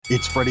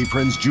It's Freddie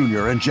Prinze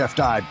Jr. and Jeff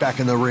Dye back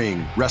in the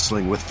ring.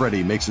 Wrestling with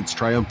Freddie makes its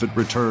triumphant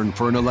return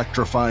for an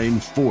electrifying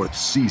 4th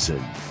season.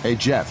 Hey,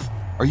 Jeff,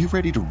 are you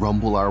ready to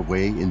rumble our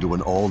way into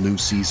an all-new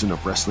season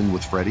of Wrestling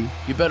with Freddie?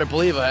 You better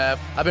believe I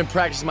have. I've been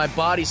practicing my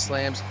body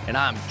slams, and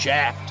I'm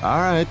jacked. All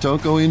right,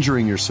 don't go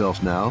injuring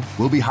yourself now.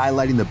 We'll be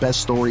highlighting the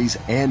best stories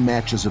and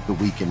matches of the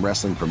week in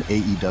wrestling from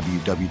AEW,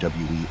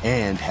 WWE,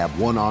 and have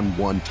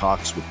one-on-one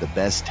talks with the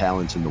best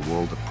talents in the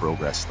world of pro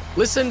wrestling.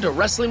 Listen to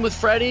Wrestling with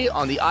Freddie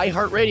on the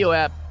iHeartRadio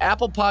app,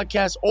 Apple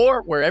Podcasts,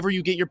 or wherever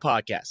you get your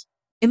podcasts.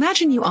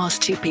 Imagine you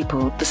ask two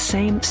people the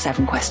same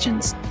 7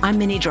 questions. I'm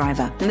Minnie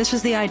Driver, and this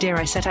was the idea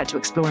I set out to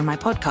explore in my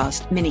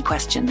podcast, Mini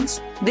Questions.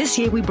 This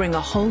year, we bring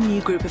a whole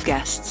new group of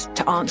guests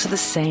to answer the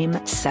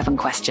same 7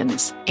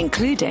 questions,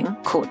 including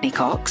Courtney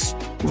Cox,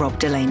 Rob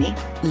Delaney,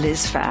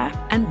 Liz Phair,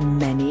 and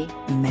many,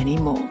 many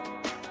more.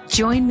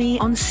 Join me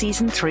on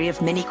Season 3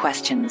 of Mini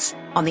Questions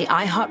on the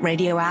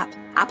iHeartRadio app,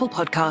 Apple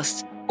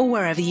Podcasts, or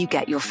wherever you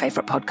get your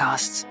favorite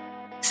podcasts.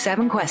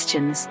 7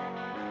 questions,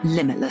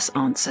 limitless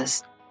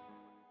answers.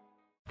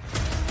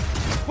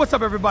 What's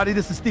up, everybody?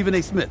 This is Stephen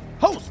A. Smith,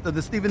 host of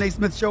the Stephen A.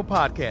 Smith Show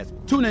podcast.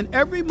 Tune in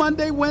every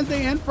Monday,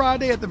 Wednesday, and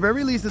Friday at the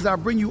very least as I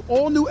bring you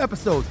all new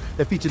episodes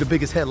that feature the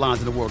biggest headlines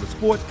in the world of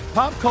sports,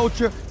 pop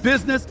culture,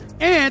 business,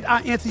 and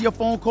I answer your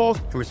phone calls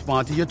and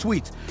respond to your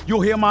tweets.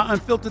 You'll hear my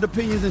unfiltered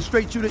opinions and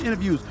straight-shooter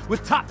interviews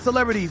with top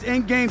celebrities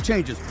and game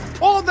changers.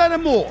 All that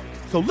and more.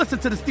 So listen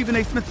to the Stephen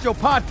A. Smith Show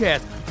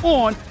podcast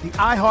on the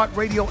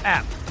iHeartRadio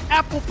app,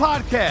 Apple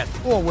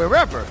Podcasts, or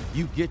wherever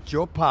you get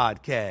your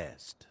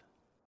podcast.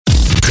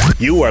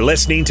 You are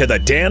listening to The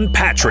Dan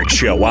Patrick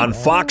Show on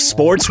Fox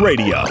Sports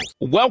Radio.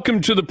 Welcome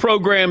to the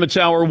program. It's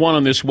hour 1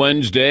 on this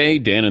Wednesday.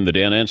 Dan and the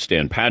Danettes,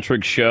 Dan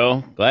Patrick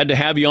Show. Glad to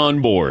have you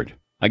on board.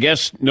 I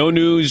guess no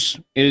news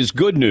is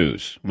good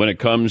news when it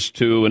comes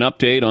to an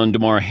update on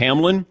Damar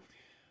Hamlin.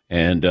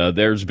 And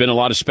there's been a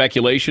lot of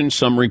speculation,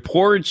 some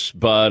reports,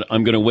 but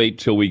I'm going to wait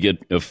till we get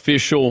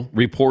official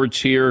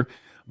reports here.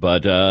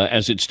 But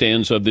as it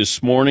stands of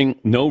this morning,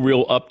 no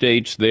real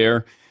updates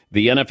there.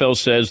 The NFL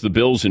says the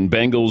Bills and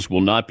Bengals will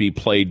not be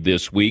played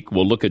this week.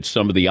 We'll look at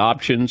some of the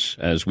options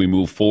as we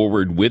move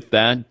forward with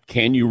that.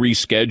 Can you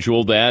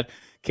reschedule that?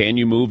 Can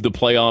you move the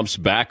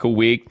playoffs back a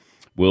week?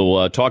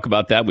 We'll talk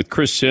about that with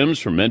Chris Sims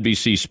from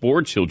NBC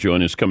Sports. He'll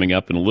join us coming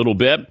up in a little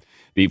bit.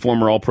 The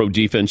former All-Pro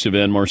defensive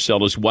end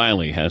Marcellus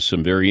Wiley has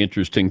some very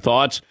interesting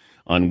thoughts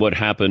on what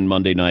happened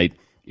Monday night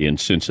in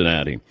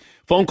Cincinnati.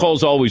 Phone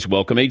calls always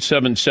welcome,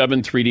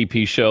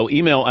 877-3DP-SHOW.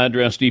 Email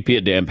address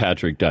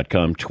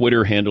dp@danpatrick.com.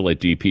 Twitter handle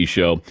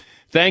 @DP-SHOW.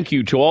 Thank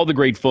you to all the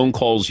great phone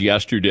calls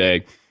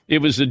yesterday. It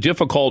was a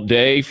difficult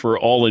day for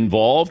all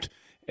involved,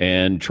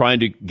 and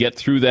trying to get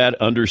through that,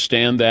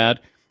 understand that,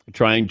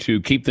 trying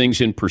to keep things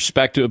in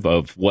perspective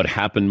of what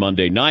happened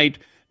Monday night,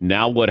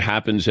 now what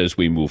happens as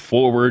we move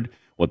forward,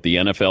 what the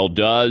NFL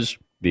does,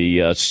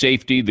 the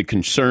safety, the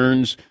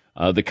concerns,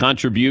 the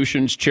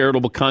contributions,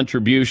 charitable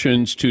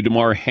contributions to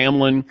Damar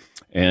Hamlin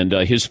and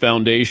his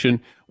foundation.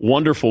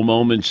 Wonderful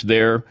moments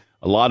there.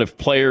 A lot of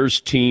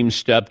players, teams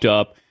stepped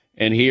up.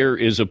 And here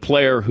is a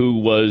player who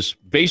was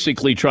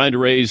basically trying to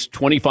raise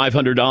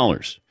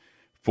 $2,500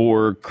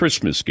 for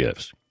Christmas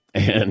gifts.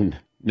 And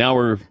now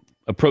we're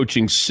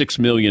approaching $6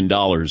 million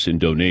in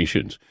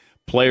donations.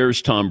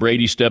 Players, Tom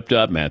Brady stepped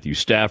up, Matthew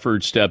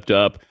Stafford stepped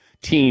up,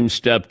 teams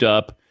stepped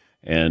up.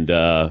 And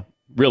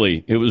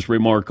really, it was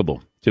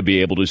remarkable to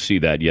be able to see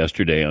that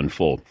yesterday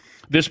unfold.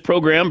 This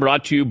program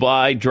brought to you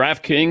by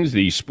DraftKings,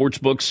 the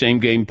sportsbook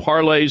same-game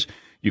parlays.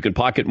 You can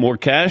pocket more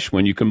cash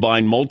when you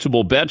combine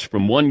multiple bets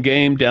from one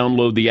game.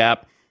 Download the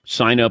app,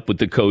 sign up with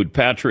the code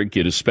Patrick,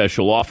 get a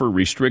special offer.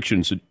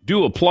 Restrictions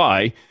do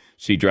apply.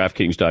 See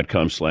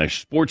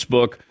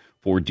DraftKings.com/sportsbook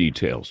for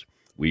details.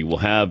 We will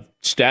have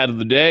stat of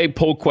the day,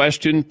 poll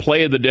question,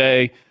 play of the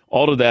day,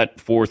 all of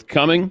that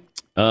forthcoming.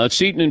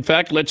 Seton, in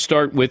fact, let's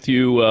start with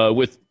you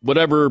with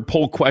whatever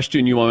poll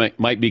question you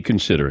might be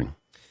considering.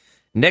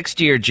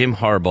 Next year, Jim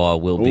Harbaugh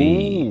will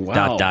be ...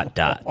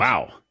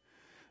 Wow.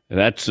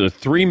 That's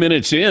 3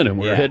 minutes in, and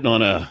we're hitting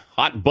on a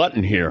hot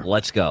button here.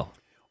 Let's go.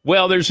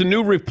 Well, there's a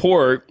new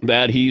report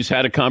that he's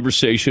had a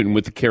conversation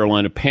with the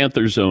Carolina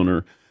Panthers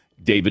owner,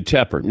 David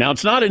Tepper. Now,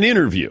 it's not an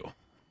interview.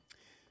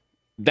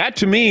 That,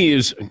 to me,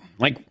 is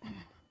like,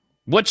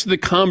 what's the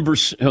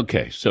conversation?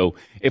 Okay, so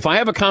if I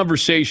have a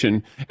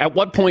conversation, at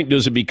what point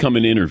does it become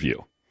an interview?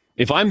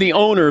 If I'm the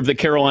owner of the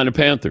Carolina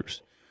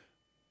Panthers,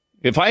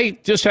 if I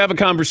just have a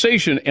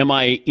conversation, am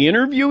I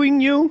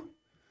interviewing you?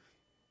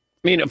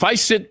 I mean, if I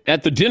sit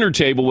at the dinner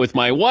table with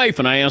my wife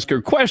and I ask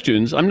her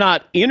questions, I'm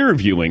not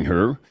interviewing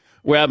her.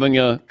 We're having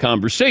a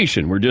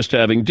conversation. We're just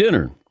having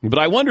dinner. But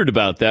I wondered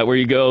about that, where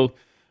you go,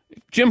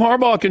 Jim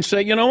Harbaugh can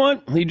say, you know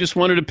what? He just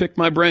wanted to pick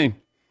my brain.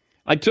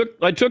 I took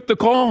the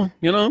call,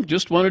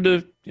 just wanted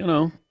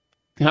to,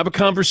 have a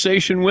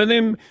conversation with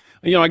him.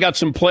 I got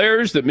some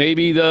players that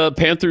maybe the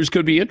Panthers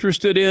could be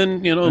interested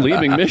in,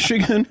 leaving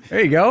Michigan.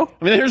 There you go.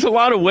 I mean, there's a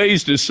lot of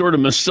ways to sort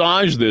of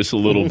massage this a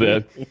little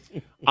bit.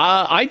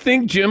 I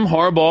think Jim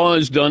Harbaugh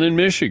is done in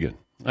Michigan.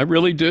 I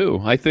really do.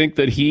 I think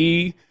that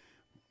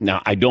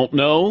now, I don't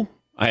know.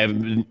 I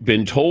haven't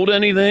been told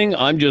anything.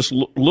 I'm just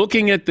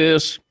looking at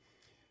this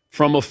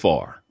from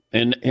afar.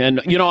 And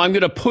I'm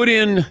going to put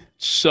in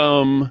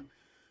some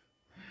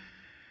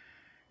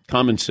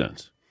common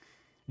sense.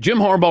 Jim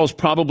Harbaugh's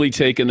probably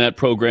taken that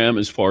program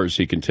as far as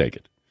he can take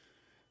it.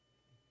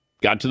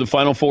 Got to the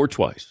Final Four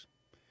twice.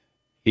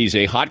 He's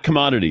a hot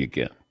commodity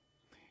again.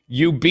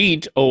 You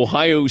beat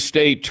Ohio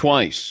State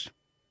twice.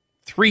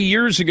 3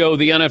 years ago,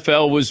 the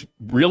NFL was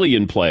really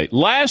in play.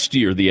 Last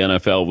year, the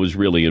NFL was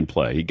really in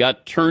play. He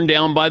got turned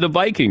down by the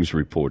Vikings,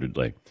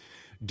 reportedly.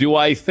 Do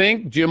I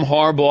think Jim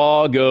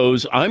Harbaugh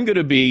goes, I'm going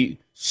to be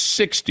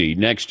 60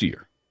 next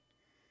year?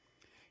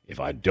 If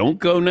I don't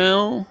go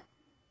now,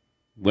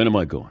 when am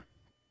I going?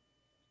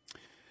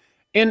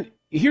 And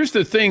here's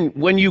the thing.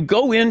 When you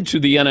go into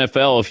the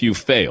NFL, if you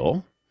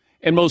fail,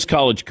 and most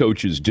college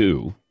coaches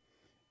do,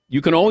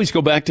 you can always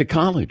go back to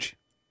college.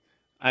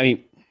 I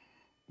mean,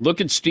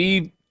 look at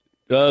Steve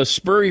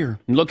Spurrier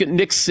and look at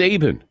Nick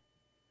Saban.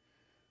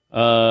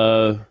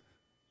 Unless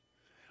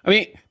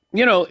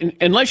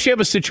you have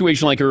a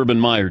situation like Urban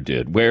Meyer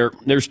did, where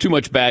there's too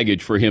much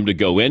baggage for him to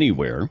go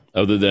anywhere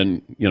other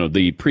than,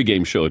 the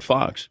pregame show at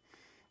Fox,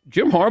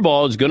 Jim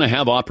Harbaugh is going to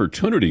have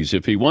opportunities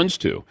if he wants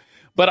to.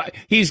 But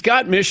he's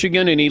got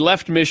Michigan, and he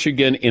left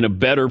Michigan in a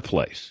better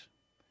place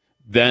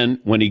than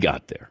when he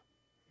got there.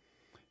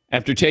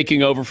 After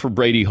taking over for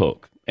Brady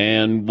Hoke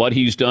and what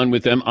he's done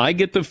with them, I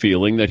get the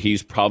feeling that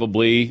he's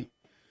probably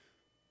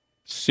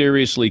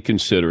seriously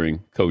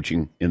considering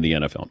coaching in the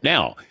NFL.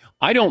 Now,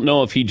 I don't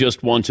know if he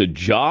just wants a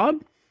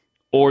job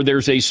or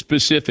there's a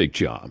specific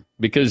job,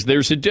 because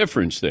there's a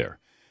difference there.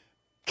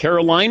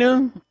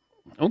 Carolina,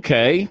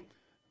 okay,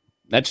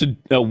 that's a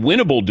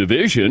winnable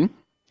division,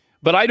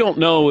 but I don't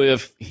know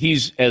if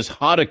he's as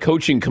hot a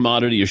coaching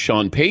commodity as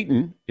Sean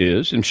Payton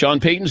is, and Sean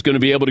Payton's going to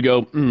be able to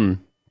go,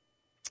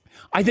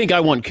 I think I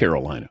want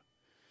Carolina.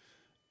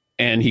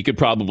 And he could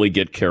probably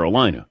get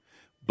Carolina.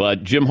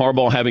 But Jim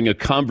Harbaugh having a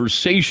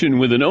conversation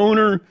with an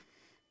owner,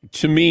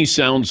 to me,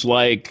 sounds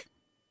like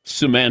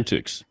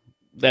semantics.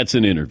 That's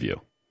an interview.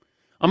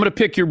 I'm going to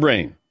pick your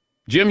brain.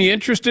 Jim, you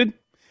interested?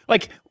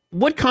 Like,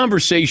 what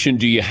conversation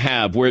do you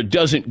have where it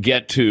doesn't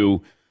get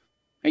to,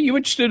 are you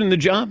interested in the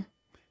job?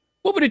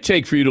 What would it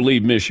take for you to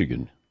leave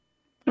Michigan?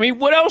 I mean,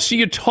 what else are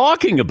you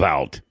talking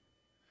about?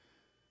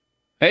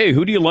 Hey,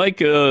 who do you like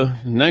a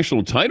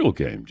national title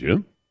game,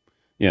 Jim?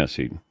 Yes,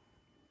 he.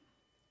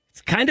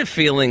 It's kind of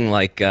feeling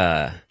like,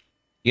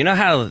 you know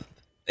how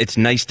it's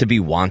nice to be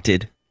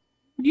wanted?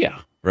 Yeah.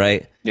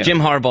 Right? Yeah. Jim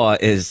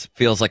Harbaugh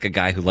feels like a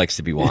guy who likes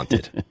to be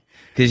wanted.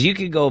 Because you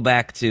could go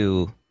back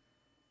to,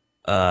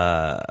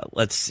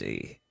 let's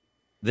see,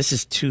 this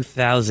is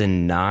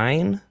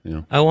 2009,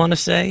 I want to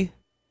say.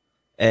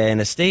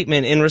 And a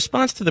statement, in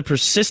response to the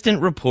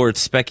persistent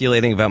reports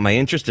speculating about my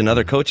interest in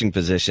other coaching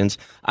positions,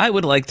 I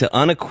would like to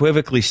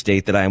unequivocally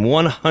state that I am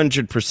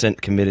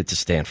 100% committed to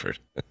Stanford.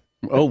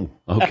 Oh,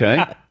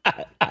 okay.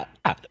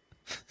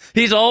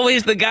 He's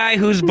always the guy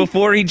who's,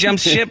 before he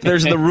jumps ship,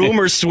 there's the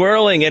rumors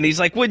swirling, and he's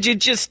like, would you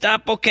just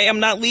stop? Okay, I'm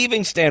not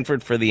leaving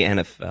Stanford for the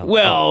NFL.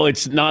 Well,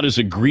 it's not as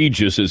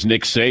egregious as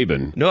Nick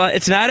Saban. No,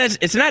 it's not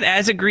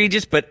as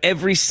egregious, but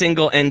every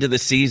single end of the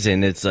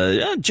season, it's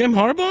Jim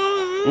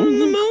Harbaugh on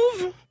the move?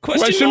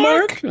 Question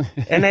mark?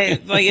 And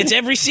it's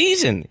every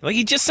season. Like,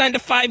 he just signed a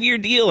 5-year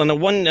deal and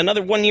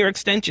another 1-year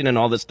extension and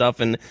all this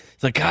stuff. And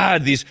it's like,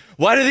 God,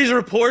 why do these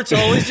reports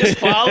always just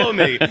follow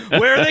me?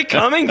 Where are they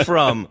coming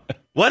from?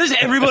 Why does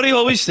everybody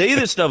always say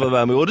this stuff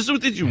about me? What is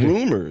with these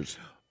rumors?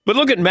 But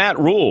look at Matt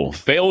Rule.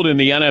 Failed in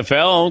the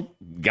NFL,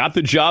 got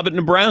the job at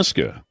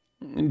Nebraska.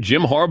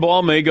 Jim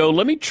Harbaugh may go,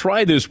 let me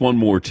try this one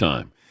more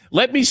time.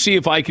 Let me see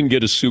if I can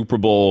get a Super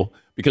Bowl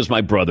because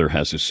my brother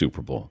has a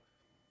Super Bowl.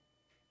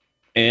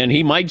 And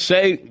he might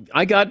say,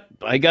 I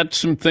got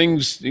some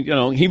things,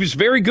 he was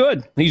very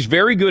good. He's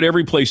very good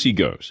every place he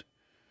goes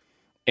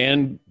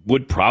and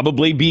would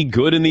probably be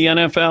good in the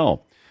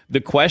NFL.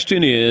 The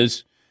question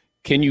is,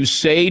 can you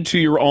say to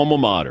your alma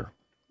mater,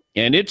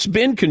 and it's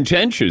been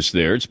contentious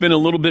there. It's been a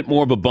little bit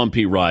more of a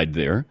bumpy ride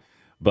there,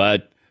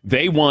 but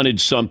they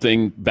wanted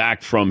something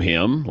back from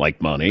him,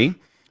 like money.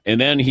 And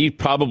then he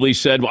probably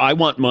said, well, I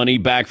want money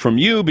back from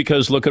you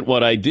because look at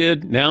what I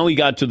did. Now he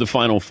got to the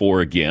Final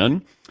Four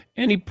again.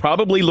 And he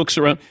probably looks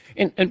around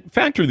and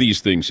factor these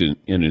things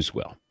in as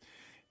well.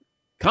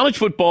 College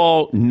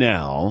football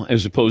now,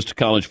 as opposed to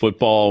college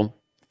football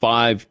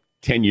 5-10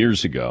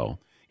 years ago,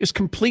 is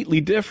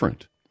completely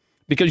different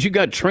because you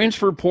got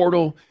transfer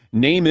portal,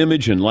 name,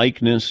 image, and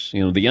likeness,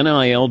 the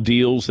NIL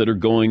deals that are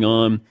going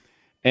on,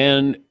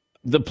 and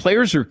the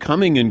players are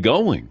coming and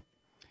going.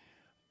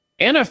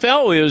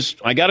 NFL is,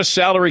 I got a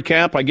salary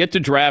cap, I get to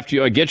draft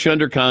you, I get you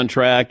under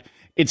contract.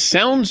 It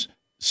sounds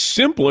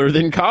simpler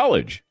than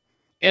college.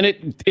 And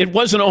it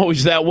wasn't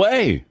always that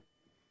way.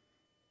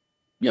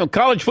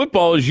 College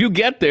football is you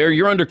get there,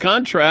 you're under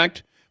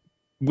contract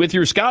with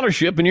your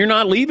scholarship, and you're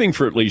not leaving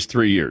for at least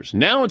 3 years.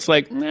 Now it's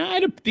like, I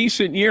had a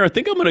decent year. I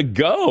think I'm going to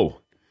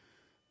go.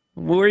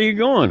 Where are you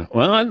going?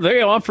 Well, they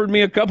offered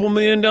me a couple $1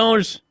 million.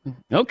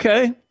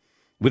 Okay.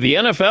 With the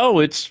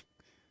NFL,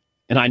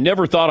 and I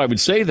never thought I would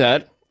say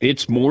that,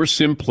 it's more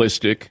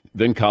simplistic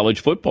than college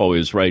football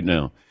is right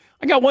now.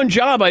 I got one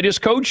job. I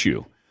just coach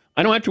you.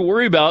 I don't have to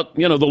worry about,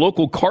 the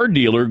local car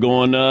dealer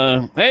going,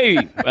 hey,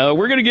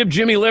 we're going to give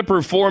Jimmy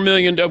Lipper $4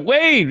 million.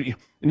 Wait,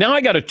 now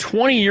I got a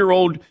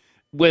 20-year-old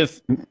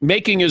with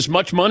making as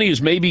much money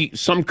as maybe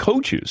some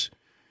coaches.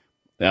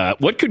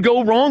 What could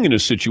go wrong in a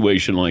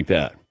situation like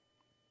that?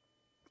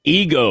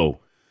 Ego.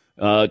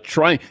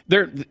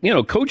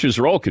 Coaches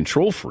are all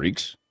control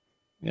freaks.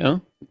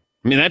 I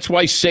mean, that's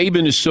why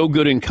Saban is so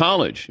good in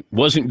college.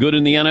 Wasn't good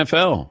in the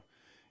NFL.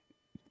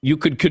 You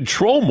could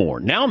control more.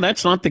 Now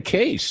that's not the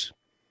case.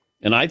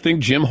 And I think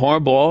Jim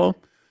Harbaugh,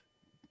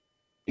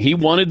 he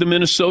wanted the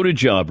Minnesota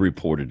job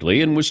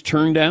reportedly and was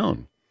turned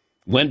down.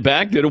 Went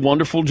back, did a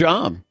wonderful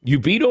job. You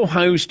beat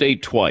Ohio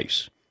State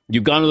twice.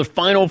 You've gone to the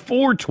Final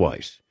Four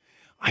twice.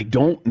 I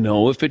don't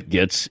know if it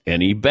gets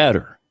any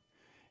better.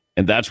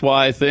 And that's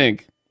why I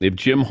think if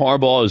Jim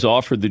Harbaugh is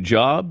offered the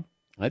job,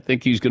 I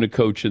think he's going to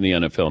coach in the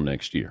NFL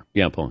next year.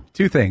 Yeah, Paul.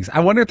 Two things.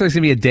 I wonder if there's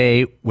going to be a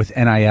day with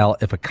NIL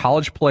if a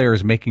college player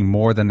is making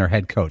more than their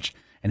head coach.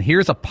 And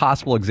here's a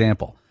possible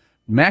example.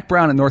 Mac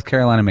Brown in North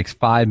Carolina makes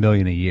 $5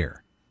 million a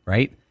year,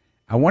 right?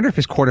 I wonder if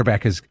his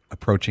quarterback is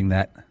approaching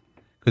that.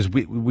 Because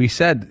we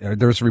said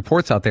there's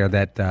reports out there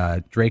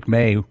that Drake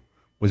May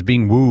was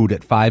being wooed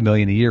at $5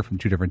 million a year from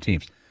two different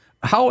teams.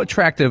 How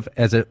attractive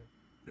as a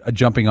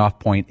jumping off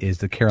point is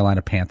the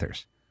Carolina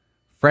Panthers?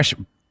 Fresh,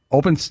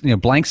 open,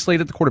 blank slate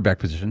at the quarterback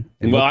position.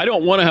 Well, I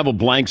don't want to have a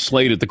blank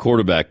slate at the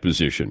quarterback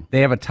position.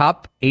 They have a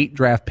top 8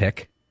 draft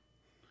pick.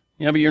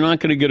 Yeah, but you're not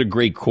going to get a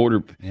great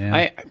quarterback.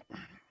 Yeah.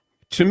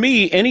 To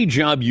me, any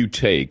job you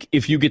take,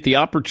 if you get the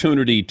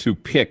opportunity to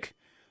pick,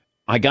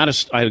 I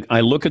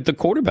look at the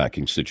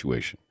quarterbacking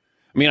situation.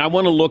 I mean, I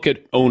want to look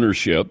at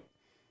ownership.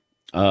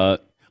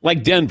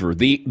 Like Denver,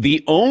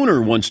 the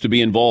owner wants to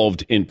be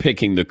involved in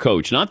picking the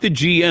coach, not the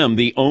GM.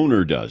 The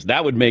owner does.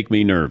 That would make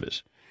me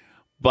nervous.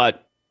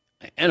 But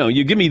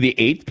you give me the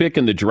 8th pick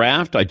in the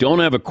draft. I don't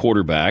have a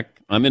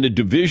quarterback. I'm in a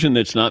division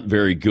that's not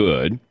very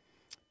good.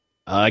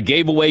 I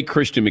gave away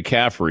Christian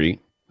McCaffrey.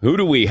 Who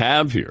do we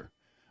have here?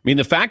 I mean,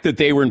 the fact that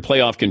they were in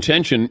playoff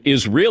contention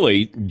is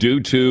really due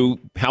to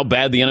how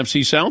bad the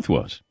NFC South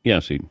was.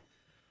 Yes, Eden.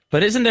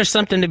 But isn't there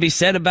something to be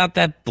said about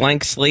that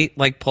blank slate,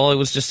 like Paulie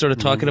was just sort of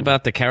talking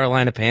about, the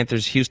Carolina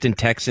Panthers, Houston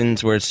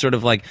Texans, where it's sort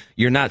of like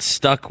you're not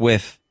stuck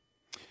with...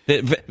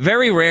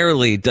 Very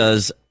rarely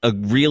does a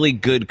really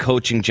good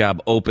coaching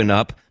job open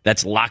up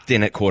that's locked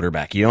in at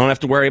quarterback. You don't have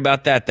to worry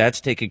about that.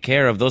 That's taken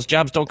care of. Those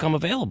jobs don't come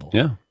available.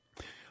 Yeah.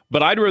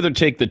 But I'd rather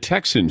take the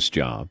Texans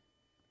job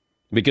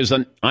because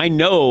I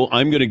know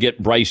I'm going to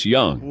get Bryce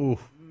Young.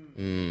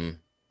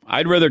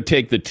 I'd rather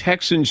take the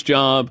Texans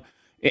job.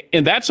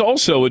 And that's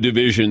also a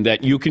division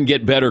that you can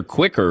get better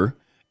quicker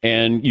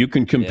and you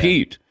can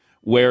compete. Yeah.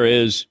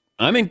 Whereas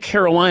I'm in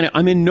Carolina.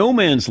 I'm in no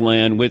man's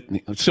land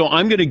so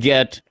I'm going to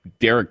get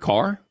Derek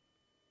Carr.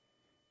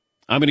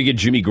 I'm going to get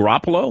Jimmy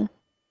Garoppolo.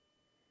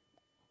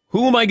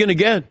 Who am I going to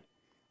get?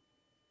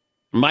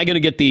 Am I going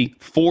to get the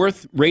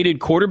 4th rated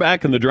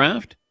quarterback in the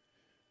draft?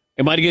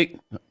 Am I to get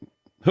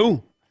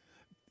who?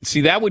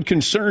 See, that would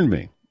concern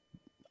me.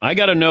 I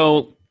got to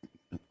know,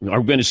 are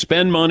we going to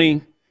spend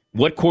money?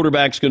 What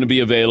quarterback's going to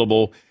be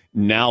available?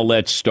 Now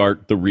let's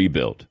start the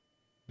rebuild.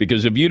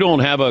 Because if you don't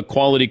have a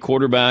quality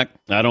quarterback,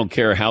 I don't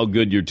care how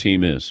good your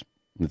team is.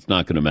 It's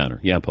not going to matter.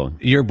 Yeah, Paul.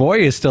 Your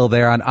boy is still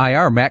there on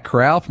IR. Matt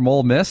Corral from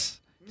Ole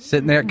Miss,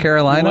 sitting there at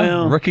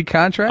Carolina, rookie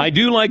contract. I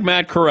do like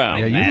Matt Corral.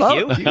 Yeah,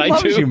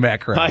 you Matt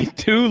Corral. I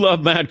do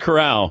love Matt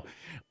Corral.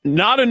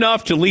 Not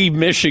enough to leave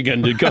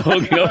Michigan to go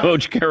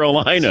coach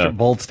Carolina.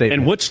 Bold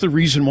statement. And what's the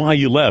reason why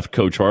you left,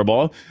 Coach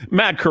Harbaugh?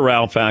 Matt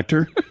Corral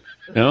factor.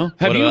 What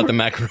about the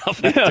Matt Corral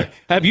factor? Yeah.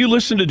 Have you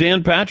listened to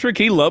Dan Patrick?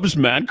 He loves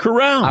Matt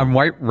Corral. I'm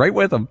right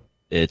with him.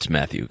 It's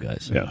Matthew,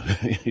 guys. Yeah,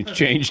 he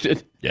changed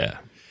it. Yeah.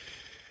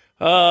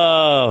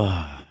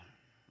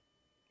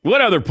 What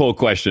other poll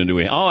question do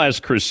we? I'll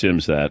ask Chris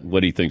Sims that.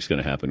 What do you think's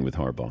going to happen with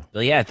Harbaugh?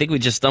 Well, yeah, I think we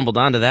just stumbled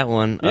onto that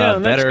one. Yeah,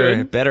 that's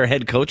good. Better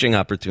head coaching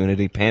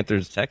opportunity,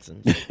 Panthers,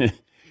 Texans.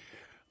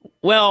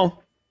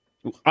 Well,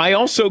 I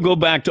also go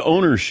back to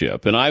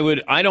ownership, and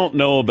I don't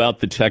know about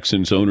the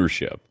Texans'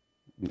 ownership.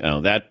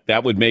 Now,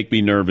 that would make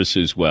me nervous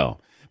as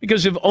well.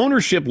 Because if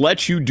ownership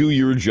lets you do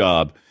your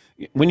job,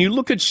 when you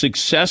look at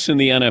success in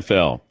the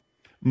NFL,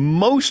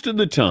 most of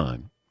the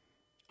time,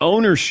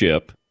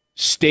 ownership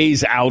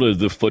stays out of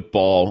the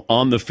football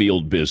on the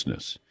field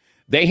business.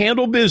 They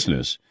handle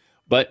business,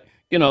 but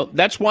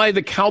that's why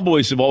the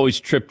Cowboys have always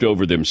tripped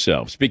over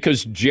themselves,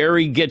 because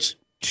Jerry gets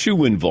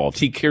too involved.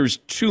 He cares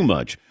too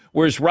much.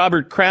 Whereas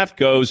Robert Kraft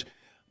goes,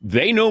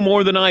 they know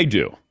more than I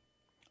do.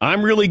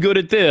 I'm really good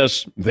at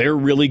this. They're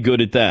really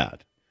good at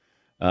that.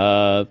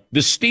 The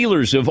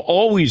Steelers have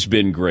always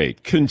been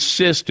great,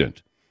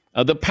 consistent.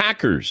 The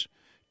Packers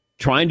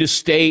trying to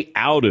stay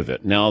out of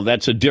it. Now,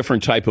 that's a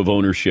different type of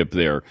ownership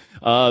there.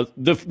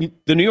 The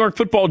New York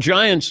Football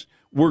Giants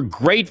were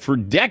great for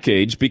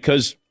decades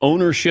because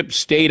ownership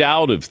stayed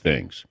out of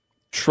things,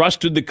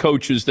 trusted the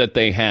coaches that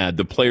they had,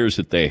 the players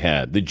that they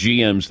had, the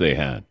GMs they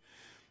had.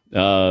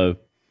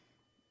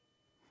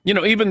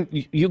 Even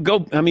you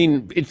go, I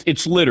mean,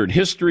 it's littered.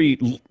 History,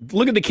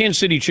 look at the Kansas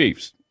City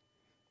Chiefs.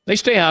 They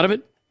stay out of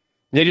it.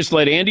 They just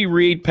let Andy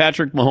Reid,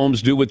 Patrick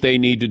Mahomes do what they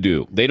need to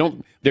do.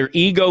 Their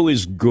ego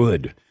is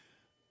good.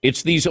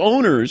 It's these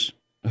owners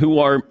who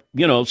are,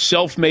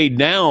 self-made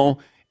now,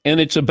 and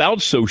it's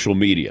about social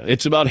media.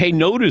 It's about, hey,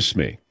 notice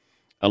me.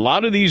 A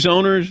lot of these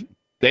owners,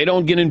 they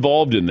don't get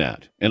involved in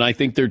that, and I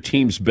think their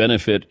teams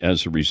benefit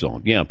as a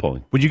result. Yeah,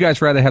 Paulie. Would you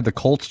guys rather have the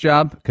Colts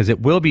job? Because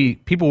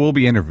people will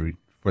be interviewed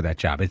for that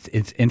job.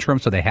 It's interim,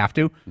 so they have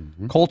to.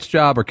 Mm-hmm. Colts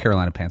job or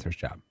Carolina Panthers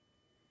job?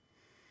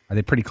 Are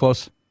they pretty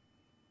close?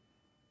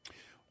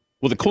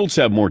 Well, the Colts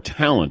have more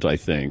talent, I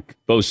think,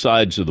 both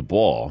sides of the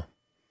ball.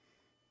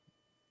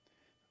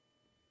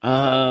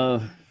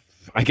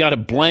 I got a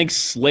blank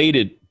slate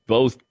at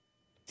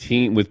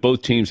with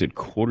both teams at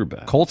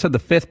quarterback. Colts had the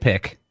 5th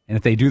pick, and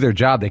if they do their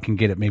job, they can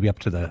get it maybe up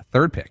to the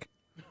 3rd pick.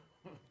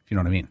 If you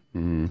know what I mean.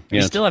 Mm-hmm.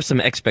 You still have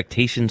some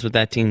expectations with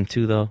that team,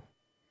 too, though.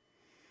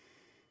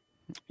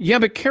 Yeah,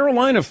 but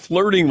Carolina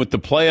flirting with the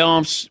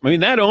playoffs, I mean,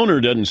 that owner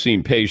doesn't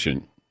seem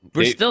patient.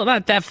 We're still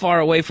not that far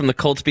away from the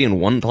Colts being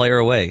 1 player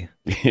away.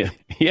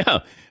 Yeah.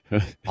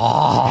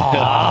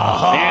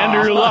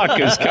 Andrew Luck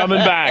is coming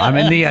back. I'm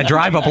in the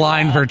drive-up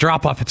line for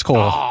drop-off at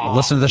school.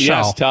 Listen to the show.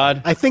 Yes,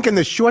 Todd. I think in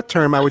the short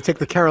term, I would take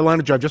the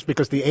Carolina job just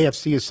because the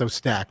AFC is so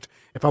stacked.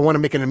 If I want to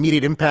make an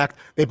immediate impact,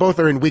 they both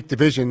are in weak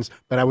divisions,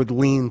 but I would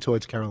lean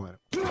towards Carolina.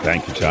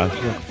 Thank you, Todd.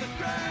 Yeah.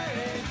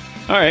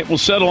 All right, we'll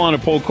settle on a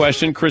poll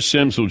question. Chris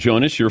Sims will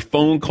join us. Your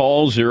phone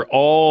calls are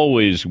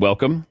always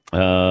welcome.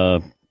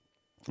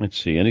 Let's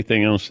see,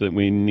 anything else that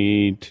we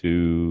need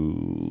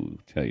to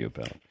tell you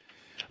about?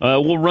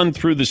 We'll run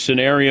through the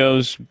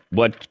scenarios,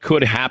 what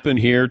could happen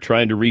here,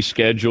 trying to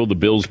reschedule the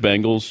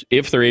Bills-Bengals,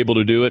 if they're able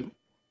to do it.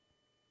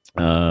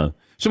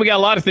 So we got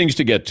a lot of things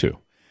to get to.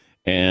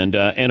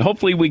 And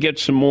hopefully we get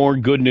some more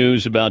good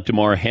news about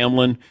Damar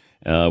Hamlin.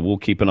 We'll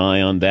keep an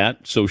eye on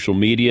that. Social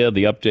media,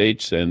 the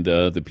updates, and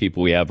the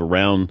people we have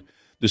around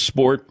the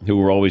sport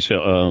who are always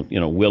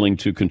willing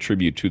to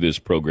contribute to this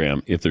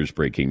program if there's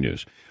breaking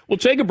news. We'll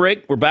take a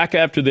break. We're back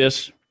after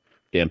this.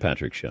 Dan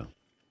Patrick Show.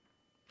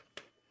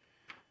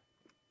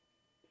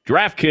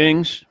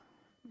 DraftKings.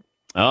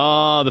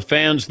 The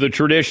fans, the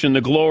tradition,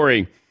 the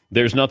glory.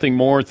 There's nothing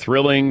more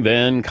thrilling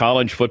than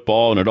college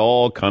football, and it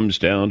all comes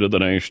down to the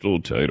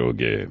national title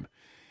game.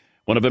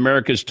 One of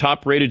America's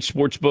top-rated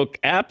sportsbook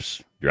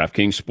apps,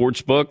 DraftKings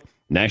Sportsbook,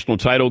 national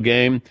title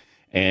game.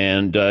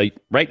 And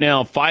right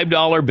now,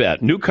 $5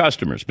 bet. New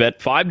customers bet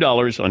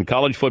 $5 on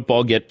college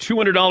football, get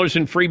 $200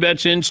 in free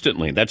bets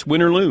instantly. That's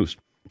win or lose.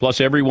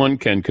 Plus, everyone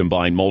can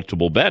combine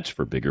multiple bets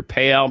for bigger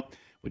payout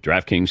with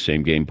DraftKings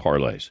same-game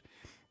parlays.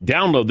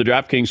 Download the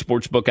DraftKings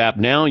Sportsbook app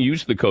now.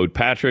 Use the code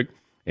Patrick.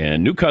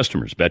 And new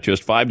customers bet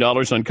just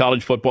 $5 on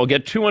college football,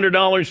 get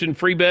 $200 in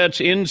free bets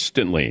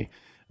instantly.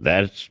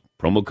 That's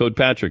promo code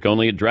Patrick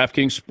only at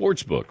DraftKings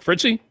Sportsbook.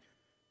 Fritzy?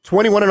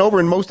 21 and over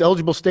in most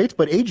eligible states,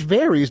 but age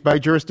varies by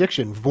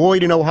jurisdiction.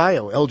 Void in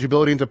Ohio.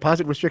 Eligibility and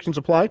deposit restrictions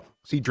apply.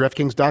 See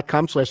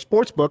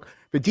DraftKings.com/sportsbook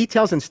for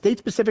details and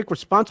state-specific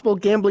responsible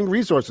gambling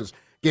resources.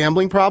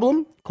 Gambling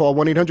problem? Call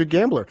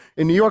 1-800-GAMBLER.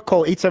 In New York,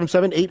 call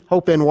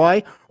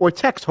 877-8-HOPE-NY or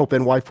text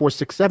HOPE-NY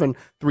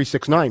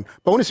 467-369.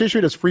 Bonus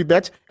issued as free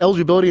bets.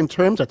 Eligibility and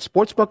terms at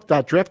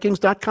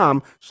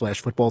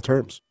sportsbook.draftkings.com/football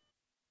terms.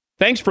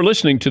 Thanks for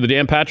listening to the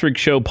Dan Patrick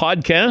Show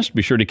podcast.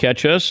 Be sure to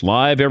catch us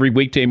live every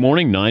weekday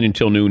morning, 9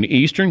 until noon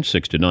Eastern,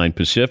 6 to 9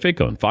 Pacific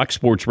on Fox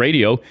Sports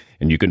Radio.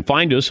 And you can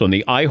find us on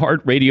the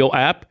iHeartRadio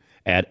app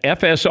at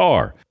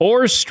FSR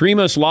or stream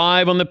us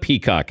live on the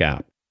Peacock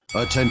app.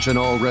 Attention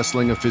all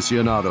wrestling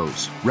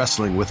aficionados.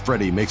 Wrestling with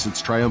Freddie makes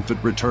its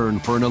triumphant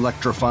return for an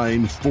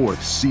electrifying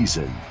 4th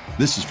season.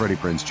 This is Freddie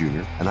Prinze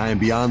Jr., and I am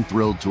beyond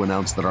thrilled to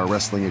announce that our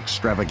wrestling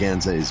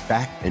extravaganza is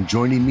back, and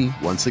joining me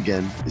once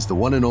again is the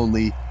one and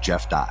only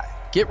Jeff Dye.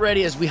 Get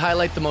ready as we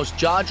highlight the most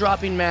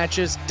jaw-dropping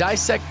matches,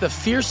 dissect the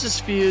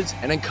fiercest feuds,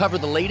 and uncover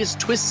the latest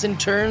twists and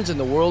turns in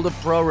the world of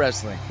pro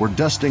wrestling. We're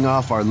dusting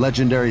off our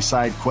legendary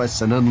side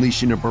quests and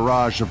unleashing a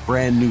barrage of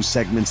brand new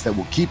segments that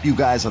will keep you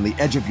guys on the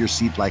edge of your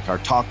seat like our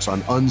talks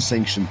on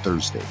Unsanctioned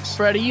Thursdays.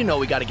 Freddie, you know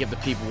we got to give the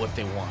people what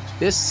they want.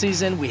 This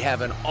season, we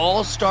have an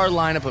all-star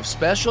lineup of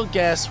special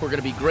guests who are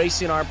going to be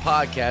gracing our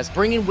podcast,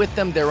 bringing with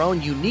them their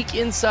own unique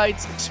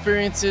insights,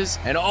 experiences,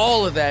 and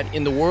all of that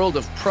in the world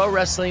of pro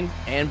wrestling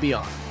and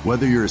beyond.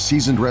 Whether you're a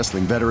seasoned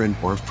wrestling veteran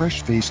or a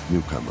fresh-faced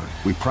newcomer,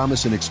 we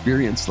promise an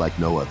experience like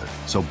no other.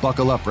 So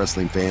buckle up,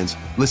 wrestling fans.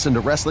 Listen to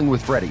Wrestling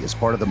with Freddie as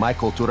part of the My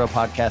Cultura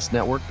Podcast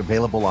Network,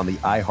 available on the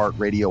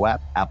iHeartRadio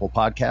app, Apple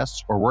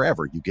Podcasts, or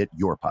wherever you get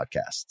your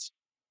podcasts.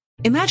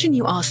 Imagine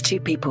you ask 2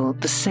 people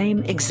the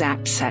same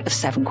exact set of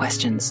 7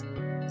 questions.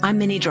 I'm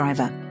Minnie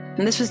Driver,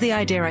 and this was the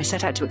idea I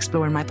set out to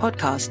explore in my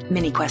podcast,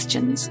 Mini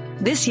Questions.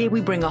 This year,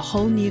 we bring a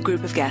whole new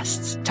group of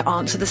guests to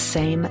answer the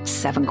same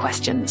 7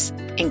 questions,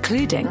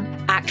 including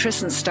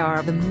actress and star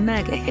of the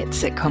mega hit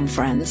sitcom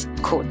Friends,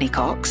 Courtney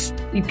Cox.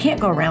 You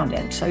can't go around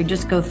it, so you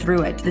just go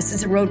through it. This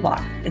is a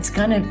roadblock. It's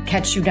going to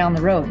catch you down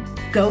the road.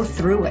 Go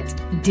through it.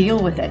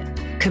 Deal with it.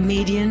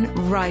 comedian,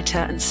 writer,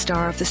 and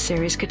star of the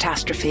series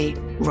Catastrophe,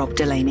 Rob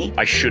Delaney.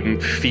 I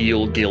shouldn't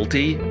feel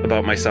guilty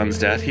about my son's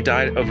death. He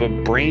died of a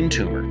brain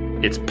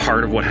tumor. It's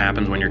part of what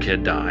happens when your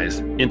kid dies.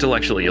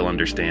 Intellectually, you'll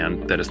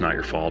understand that it's not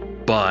your fault,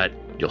 but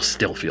you'll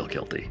still feel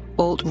guilty.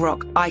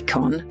 Alt-rock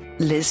icon,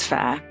 Liz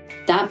Phair.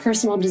 That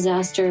personal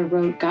disaster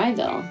wrote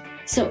Guyville.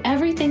 So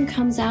everything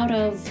comes out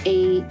of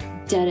a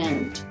dead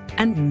end.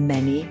 And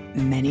many,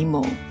 many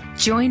more.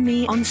 Join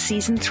me on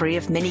Season 3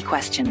 of Mini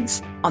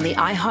Questions on the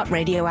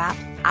iHeartRadio app,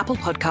 Apple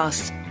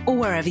Podcasts, or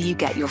wherever you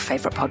get your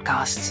favorite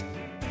podcasts.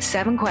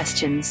 7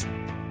 questions,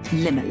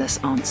 limitless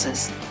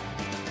answers.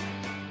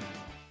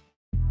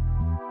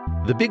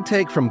 The Big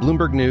Take from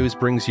Bloomberg News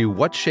brings you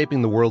what's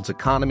shaping the world's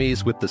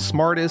economies with the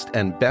smartest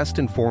and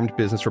best-informed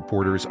business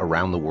reporters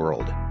around the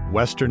world.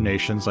 Western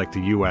nations like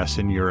the U.S.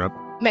 and Europe.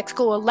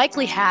 Mexico will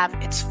likely have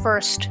its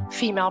first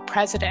female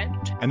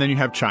president. And then you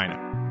have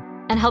China.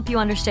 And help you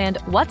understand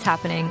what's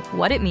happening,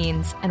 what it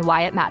means, and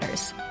why it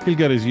matters. He'll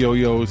get his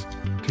yo-yos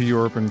to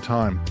Europe in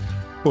time.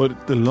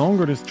 But the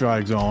longer this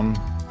drags on,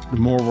 the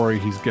more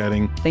worried he's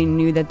getting. They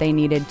knew that they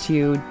needed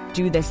to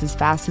do this as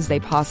fast as they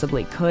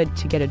possibly could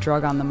to get a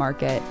drug on the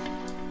market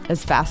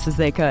as fast as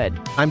they could.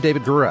 I'm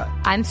David Gura.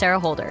 I'm Sarah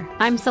Holder.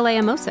 I'm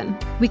Saleha Mohsen.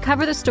 We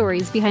cover the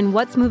stories behind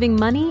what's moving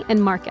money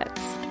and markets.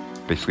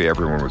 Basically,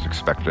 everyone was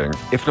expecting,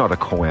 if not a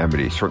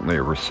calamity, certainly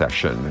a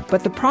recession.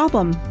 But the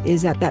problem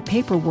is that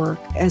paperwork,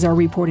 as our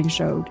reporting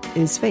showed,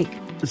 is fake.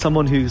 As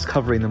someone who's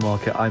covering the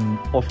market, I'm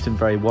often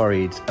very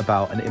worried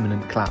about an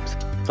imminent collapse.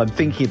 So I'm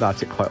thinking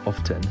about it quite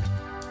often.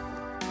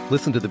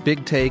 Listen to The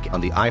Big Take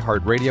on the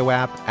iHeartRadio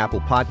app,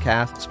 Apple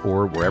Podcasts,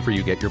 or wherever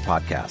you get your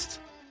podcasts.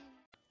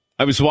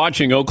 I was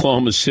watching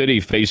Oklahoma City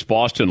face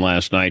Boston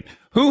last night.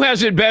 Who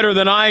has it better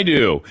than I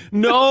do?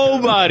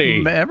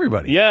 Nobody.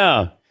 Everybody.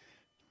 Yeah.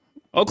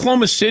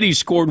 Oklahoma City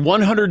scored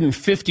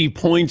 150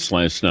 points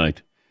last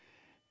night,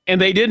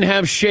 and they didn't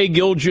have Shai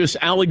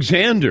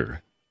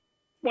Gilgeous-Alexander.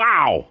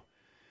 Wow.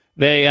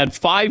 They had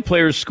 5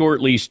 players score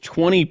at least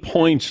 20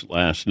 points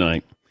last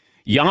night.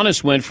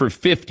 Giannis went for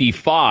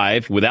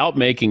 55 without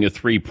making a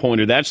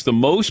three-pointer. That's the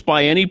most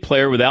by any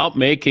player without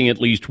making at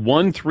least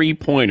one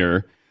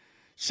three-pointer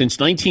since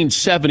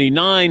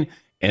 1979,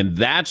 and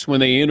that's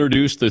when they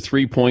introduced the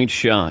three-point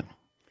shot.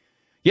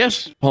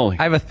 Yes, Paulie.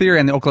 I have a theory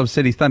on the Oklahoma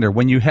City Thunder.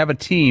 When you have a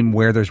team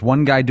where there's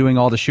one guy doing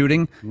all the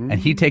shooting and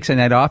he takes a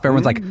night off,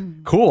 everyone's like,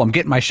 cool, I'm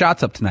getting my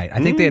shots up tonight.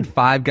 I think they had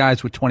 5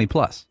 guys with 20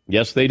 plus.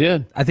 Yes, they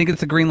did. I think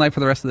it's a green light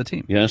for the rest of the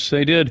team. Yes,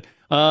 they did.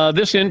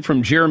 This in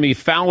from Jeremy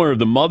Fowler of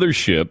the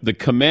Mothership. The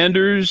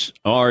Commanders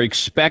are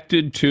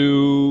expected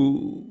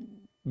to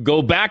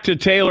go back to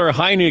Taylor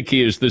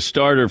Heineke as the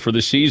starter for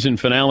the season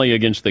finale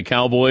against the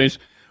Cowboys.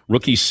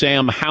 Rookie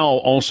Sam Howell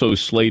also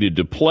slated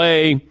to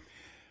play.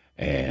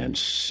 And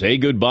say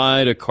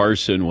goodbye to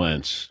Carson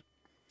Wentz.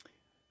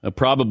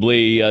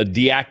 Probably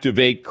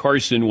deactivate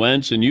Carson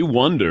Wentz, and you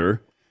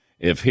wonder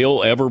if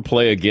he'll ever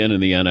play again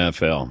in the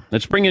NFL.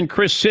 Let's bring in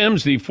Chris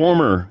Sims, the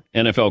former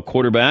NFL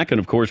quarterback and,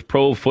 of course,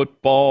 Pro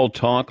Football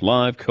Talk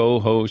Live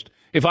co-host.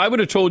 If I would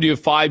have told you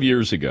 5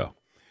 years ago,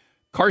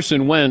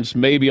 Carson Wentz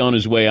may be on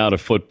his way out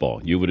of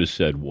football, you would have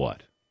said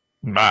what?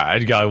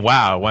 I'd go,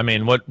 wow. I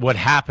mean, what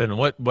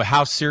happened?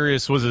 How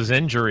serious was his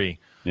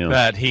injury?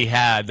 That he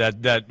had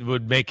that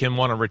would make him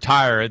want to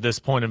retire at this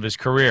point of his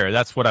career.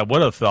 That's what I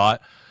would have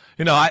thought.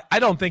 I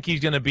don't think he's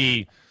going to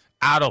be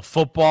out of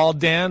football,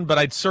 Dan, but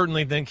I'd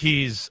certainly think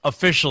he's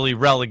officially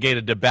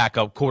relegated to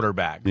backup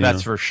quarterback. Yeah.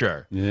 That's for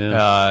sure.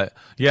 Yeah.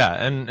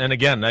 And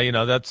again,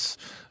 that's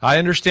I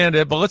understand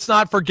it, but let's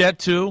not forget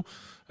too.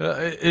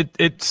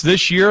 It's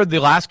this year, the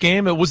last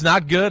game. It was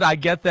not good. I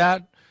get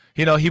that.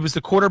 He was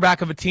the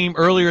quarterback of a team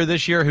earlier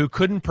this year who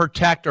couldn't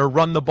protect or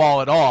run the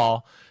ball at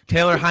all.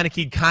 Taylor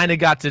Heineke kind of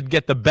got to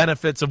get the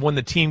benefits of when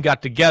the team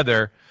got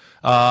together.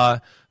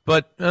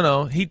 But,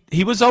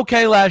 he was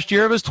okay last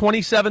year. It was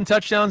 27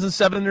 touchdowns and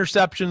 7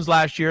 interceptions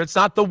last year. It's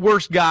not the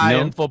worst guy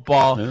in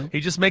football. No. He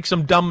just makes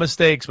some dumb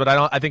mistakes, but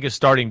I think his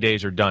starting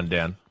days are done,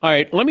 Dan. All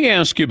right, let me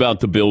ask you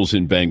about the Bills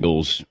and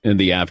Bengals and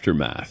the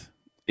aftermath.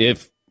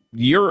 If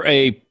you're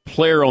a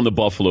player on the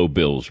Buffalo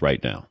Bills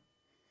right now,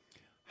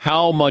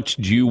 how much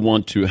do you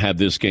want to have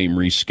this game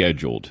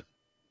rescheduled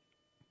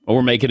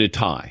or make it a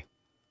tie?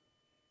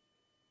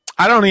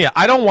 I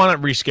don't want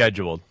it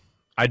rescheduled.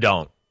 I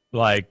don't.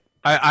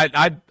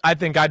 I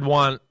think I'd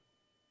want,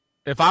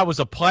 if I was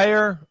a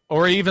player,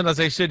 or even as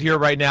I sit here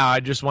right now, I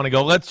just want to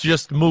go, let's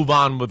just move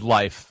on with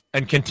life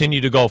and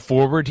continue to go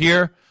forward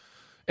here.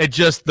 It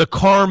just, the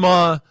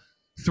karma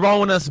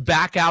throwing us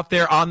back out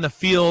there on the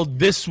field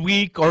this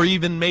week or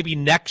even maybe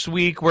next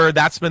week where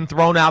that's been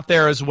thrown out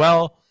there as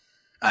well.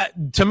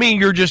 To me,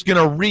 you're just going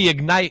to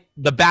reignite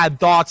the bad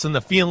thoughts and the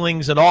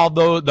feelings and all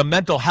the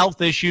mental health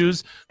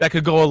issues that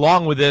could go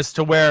along with this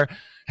to where,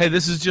 hey,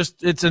 this is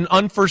just, it's an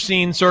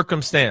unforeseen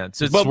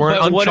circumstance. We're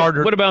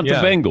uncharted. What about the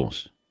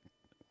Bengals?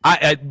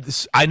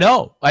 I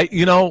know.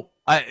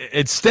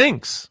 It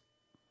stinks.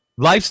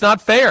 Life's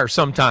not fair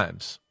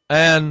sometimes.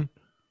 And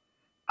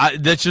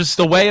that's just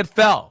the way it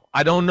fell.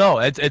 I don't know.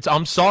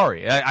 I'm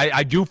sorry.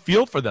 I do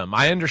feel for them.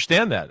 I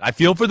understand that. I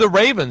feel for the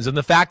Ravens and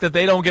the fact that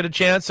they don't get a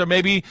chance, or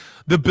maybe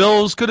the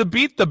Bills could have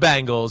beat the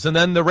Bengals, and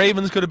then the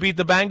Ravens could have beat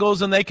the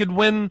Bengals, and they could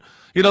win,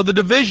 the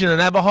division and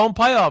have a home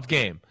playoff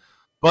game.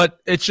 But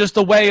it's just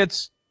the way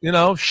it's,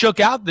 shook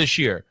out this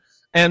year.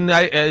 And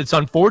it's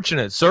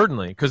unfortunate,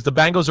 certainly, because the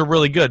Bengals are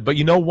really good. But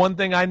one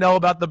thing I know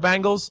about the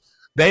Bengals?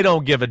 They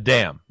don't give a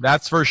damn.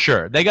 That's for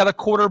sure. They got a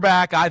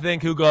quarterback, I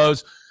think, who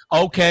goes,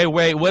 okay,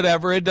 wait,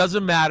 whatever, it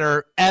doesn't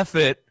matter. F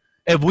it.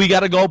 If we got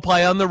to go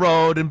play on the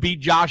road and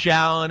beat Josh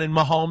Allen and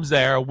Mahomes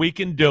there, we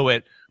can do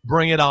it.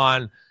 Bring it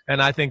on.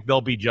 And I think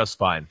they'll be just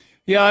fine.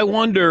 Yeah, I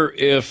wonder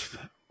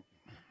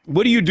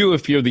what do you do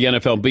if you're the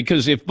NFL?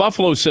 Because if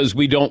Buffalo says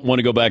we don't want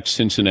to go back to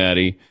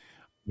Cincinnati,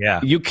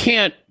 you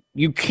can't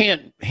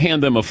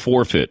hand them a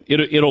forfeit.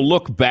 It'll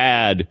look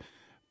bad,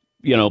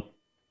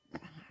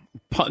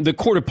 The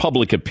court of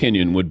public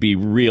opinion would be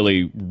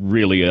really,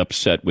 really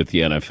upset with the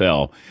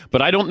NFL.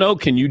 But I don't know.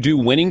 Can you do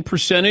winning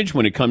percentage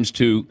when it comes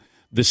to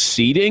the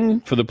seeding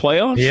for the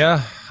playoffs?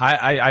 Yeah,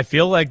 I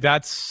feel like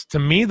that's, to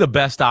me, the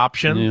best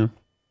option.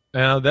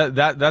 Yeah.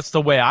 That's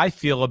the way I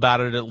feel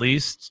about it, at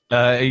least.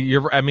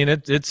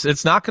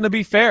 It's not going to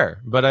be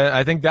fair. But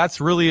I think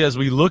that's really, as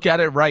we look at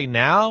it right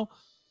now,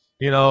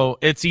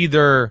 it's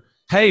either,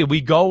 hey, we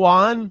go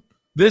on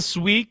this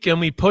week and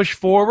we push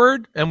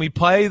forward and we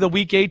play the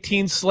week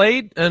 18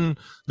 slate, and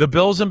the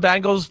Bills and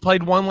Bengals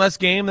played one less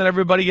game than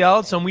everybody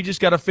else, and we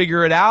just got to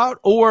figure it out.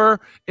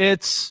 Or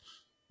it's,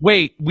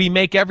 wait, we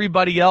make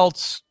everybody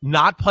else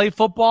not play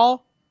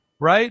football,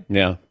 right?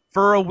 Yeah.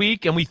 For a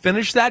week, and we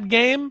finish that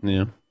game.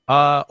 Yeah.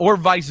 Or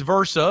vice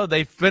versa.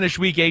 They finish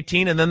week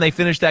 18 and then they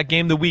finish that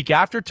game the week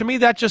after. To me,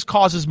 that just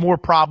causes more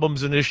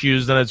problems and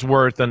issues than it's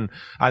worth, and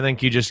I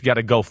think you just got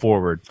to go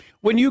forward.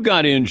 When you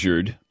got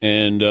injured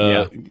and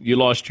you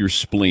lost your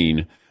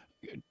spleen,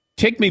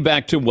 take me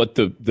back to what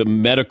the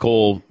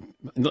medical,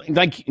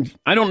 like,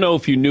 I don't know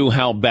if you knew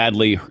how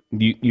badly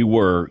you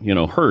were,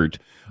 hurt.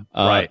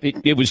 Right.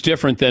 It was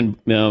different than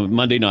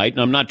Monday night,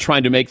 and I'm not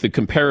trying to make the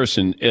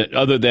comparison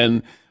other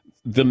than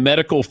the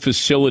medical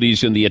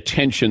facilities and the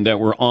attention that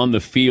were on the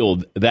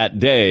field that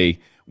day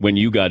when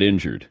you got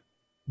injured.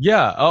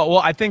 Yeah. Well,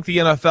 I think the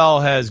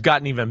NFL has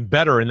gotten even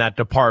better in that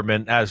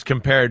department as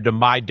compared to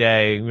my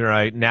day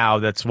right now.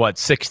 That's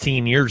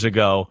 16 years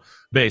ago,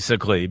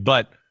 basically.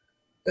 But,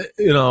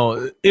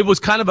 it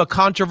was kind of a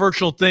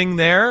controversial thing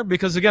there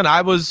because, again,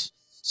 I was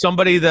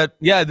somebody that,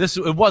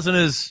 it wasn't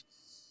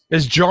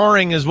as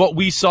jarring as what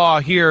we saw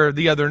here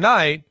the other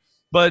night.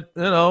 But,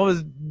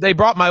 they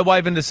brought my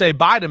wife in to say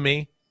bye to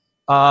me.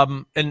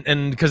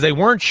 And because they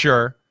weren't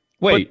sure.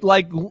 Wait,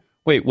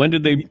 when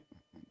did they?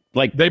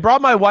 They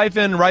brought my wife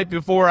in right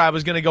before I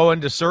was going to go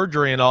into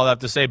surgery and all that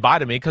to say bye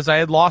to me because I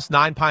had lost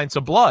 9 pints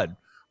of blood,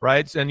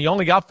 right? And you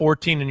only got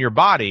 14 in your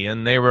body,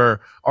 and they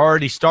were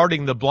already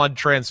starting the blood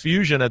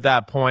transfusion at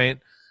that point.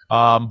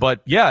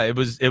 But yeah, it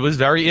was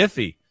very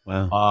iffy.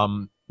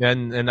 Wow.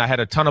 And I had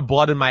a ton of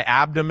blood in my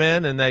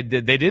abdomen, and they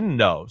didn't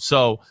know.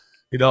 So,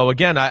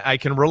 again, I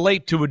can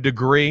relate to a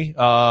degree.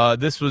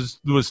 This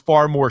was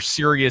far more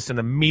serious and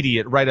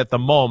immediate right at the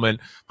moment,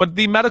 but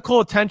the medical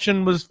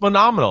attention was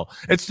phenomenal.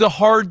 It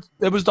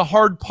was the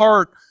hard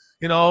part,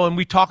 and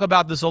we talk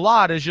about this a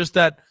lot, is just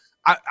that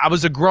I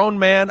was a grown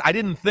man. I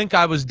didn't think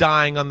I was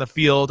dying on the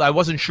field. I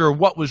wasn't sure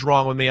what was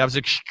wrong with me. I was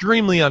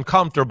extremely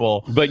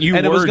uncomfortable. But you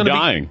were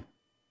dying.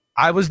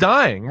 I was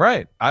dying,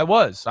 right? I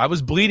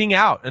was bleeding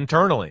out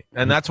internally.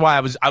 And that's why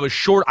I was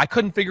short. I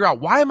couldn't figure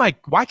out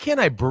why can't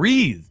I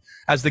breathe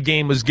as the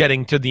game was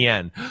getting to the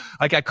end.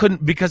 Like I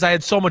couldn't, because I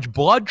had so much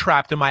blood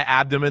trapped in my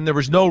abdomen. There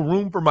was no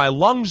room for my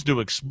lungs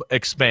to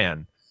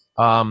expand.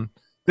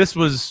 This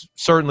was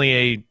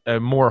certainly a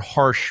more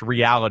harsh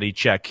reality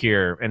check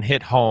here and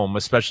hit home,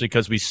 especially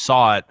because we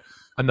saw it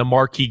in the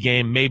marquee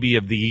game, maybe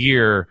of the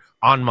year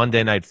on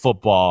Monday Night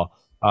Football.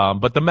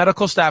 But the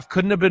medical staff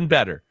couldn't have been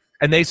better.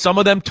 And some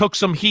of them took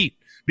some heat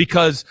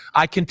because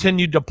I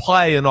continued to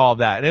play and all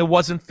that. And it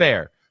wasn't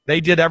fair.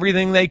 They did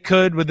everything they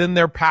could within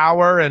their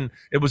power, and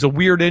it was a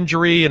weird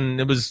injury, and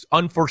it was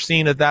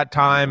unforeseen at that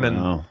time,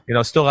 and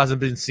still hasn't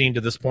been seen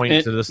to this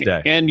point, to this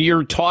day. And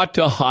you're taught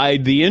to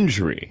hide the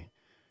injury.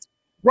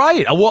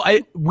 Right. Well,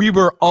 we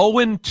were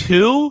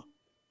 0-2.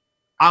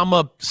 I'm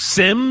a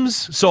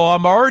Sims, so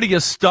I'm already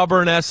a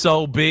stubborn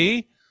SOB,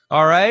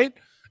 all right?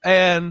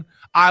 And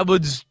I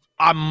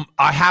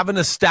haven't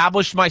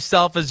established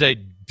myself as a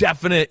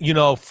definite,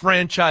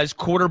 franchise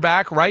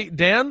quarterback, right,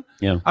 Dan?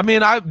 Yeah. I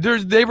mean,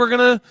 they were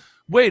going to,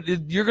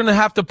 you're going to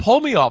have to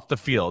pull me off the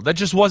field. That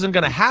just wasn't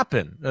going to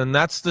happen. And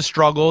that's the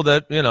struggle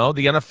that, the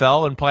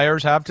NFL and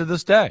players have to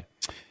this day.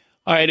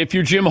 All right, if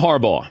you're Jim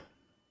Harbaugh,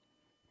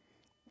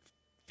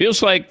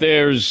 feels like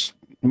there's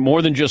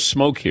more than just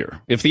smoke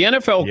here. If the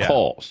NFL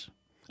calls,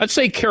 let's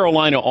say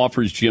Carolina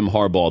offers Jim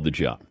Harbaugh the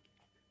job.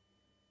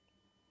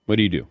 What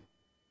do you do?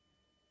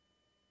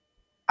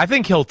 I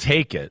think he'll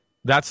take it.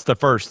 That's the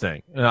first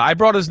thing. I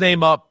brought his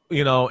name up,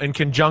 in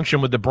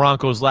conjunction with the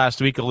Broncos last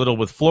week a little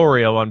with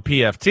Florio on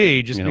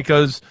PFT, just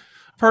because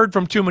I've heard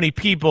from too many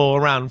people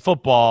around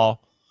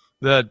football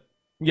that,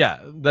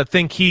 that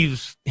think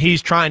he's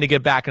trying to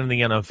get back into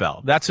the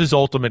NFL. That's his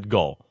ultimate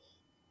goal.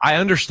 I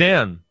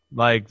understand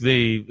like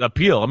the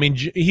appeal. I mean,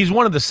 he's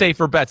one of the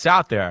safer bets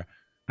out there.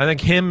 I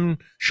think him,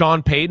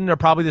 Sean Payton are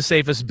probably the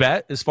safest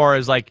bet as far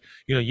as like,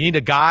 you need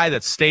a guy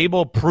that's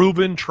stable,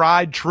 proven,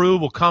 tried, true,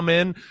 will come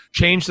in,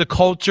 change the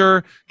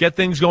culture, get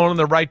things going in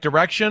the right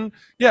direction.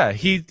 Yeah,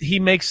 he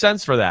makes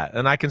sense for that.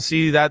 And I can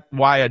see that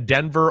why a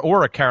Denver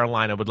or a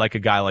Carolina would like a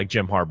guy like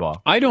Jim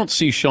Harbaugh. I don't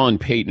see Sean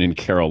Payton in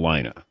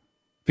Carolina.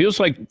 Feels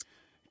like,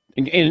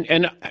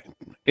 and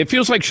it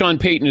feels like Sean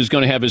Payton is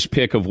going to have his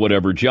pick of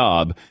whatever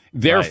job.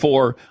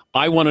 Therefore,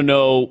 I want to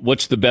know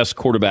what's the best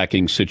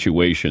quarterbacking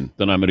situation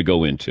that I'm going to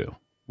go into.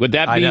 Would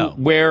that be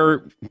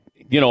where,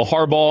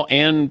 Harbaugh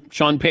and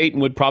Sean Payton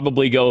would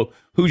probably go,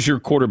 who's your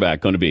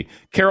quarterback going to be?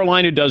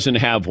 Carolina doesn't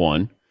have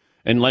one,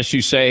 unless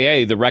you say,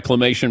 hey, the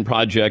reclamation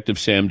project of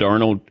Sam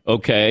Darnold,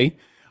 okay.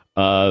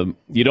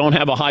 You don't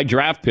have a high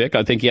draft pick.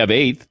 I think you have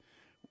 8th.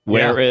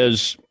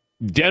 Whereas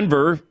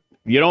Denver,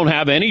 you don't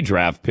have any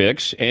draft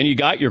picks, and you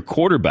got your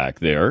quarterback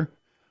there.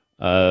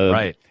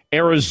 Right.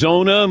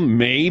 Arizona,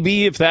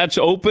 maybe, if that's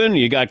open.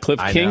 You got Cliff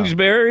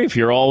Kingsbury, if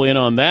you're all in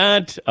on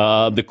that.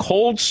 The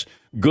Colts,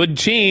 good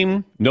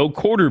team, no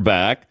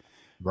quarterback.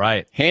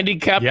 Right.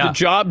 Handicap the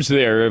jobs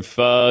there if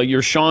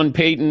you're Sean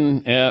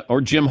Payton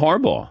or Jim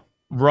Harbaugh.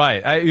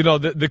 Right.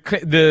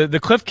 The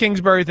Cliff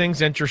Kingsbury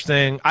thing's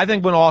interesting. I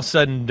think when all's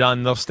said and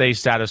done, they'll stay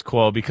status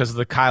quo because of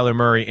the Kyler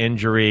Murray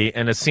injury,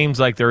 and it seems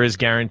like there is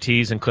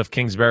guarantees in Cliff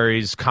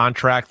Kingsbury's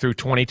contract through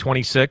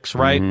 2026,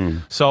 right? Mm-hmm.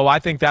 So I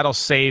think that'll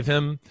save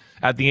him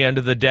at the end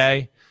of the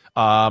day.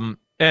 And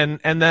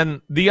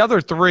then the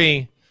other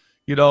 3,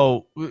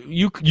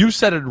 you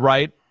said it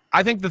right.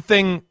 I think the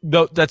thing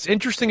that's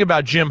interesting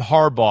about Jim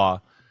Harbaugh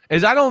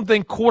is I don't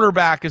think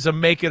quarterback is a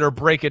make it or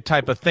break it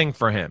type of thing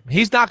for him.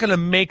 He's not going to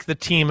make the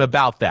team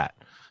about that.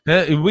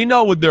 We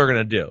know what they're going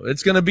to do.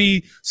 It's going to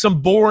be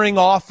some boring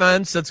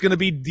offense that's going to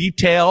be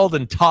detailed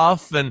and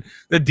tough, and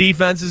the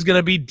defense is going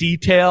to be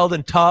detailed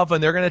and tough,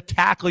 and they're going to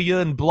tackle you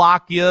and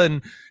block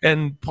you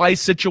and play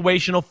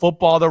situational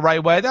football the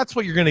right way. That's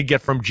what you're going to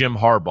get from Jim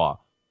Harbaugh.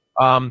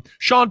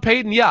 Sean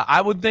Payton,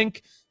 I would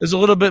think is a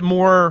little bit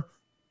more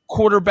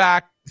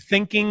quarterback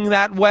thinking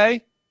that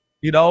way.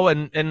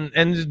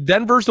 And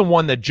Denver's the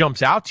one that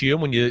jumps out to you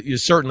when you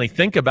certainly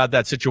think about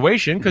that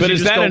situation. But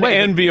is that an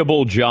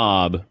enviable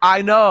job?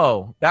 I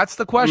know. That's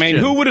the question. I mean,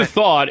 who would have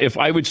thought if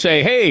I would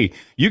say, hey,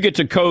 you get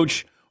to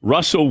coach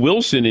Russell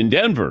Wilson in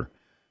Denver,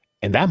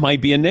 and that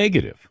might be a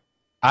negative?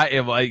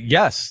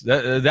 Yes,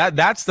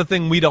 that's the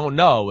thing we don't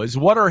know is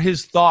what are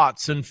his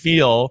thoughts and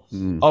feel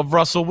of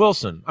Russell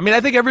Wilson. I mean,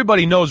 I think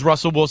everybody knows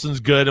Russell Wilson's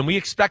good, and we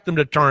expect him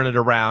to turn it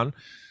around.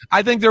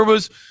 I think there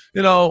was,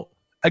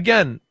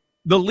 again,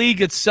 the league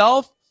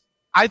itself,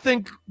 I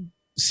think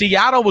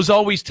Seattle was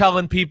always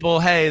telling people,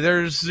 hey,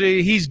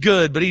 he's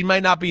good, but he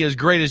might not be as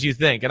great as you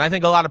think. And I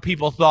think a lot of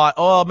people thought,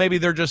 oh, maybe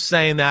they're just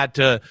saying that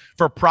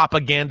for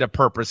propaganda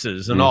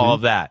purposes and all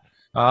of that.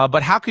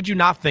 But how could you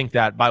not think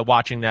that by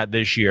watching that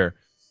this year?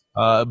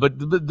 But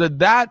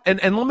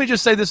let me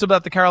just say this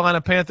about the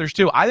Carolina Panthers,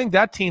 too. I think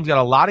that team's got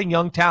a lot of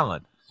young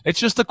talent. It's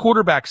just a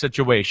quarterback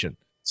situation.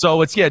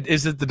 So is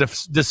it the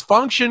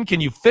dysfunction?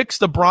 Can you fix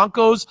the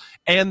Broncos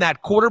and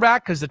that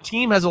quarterback? Because the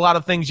team has a lot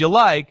of things you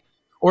like.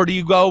 Or do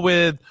you go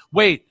with,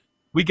 wait,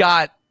 we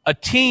got a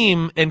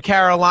team in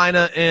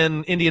Carolina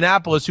and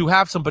Indianapolis who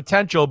have some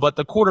potential, but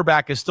the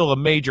quarterback is still a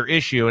major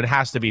issue and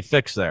has to be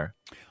fixed there?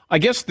 I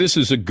guess this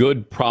is a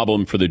good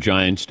problem for the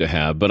Giants to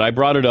have, but I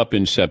brought it up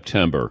in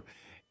September.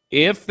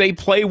 If they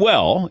play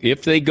well,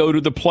 if they go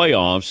to the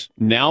playoffs,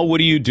 now what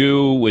do you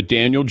do with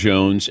Daniel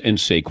Jones and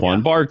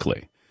Saquon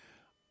Barkley?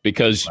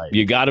 Because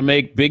you got to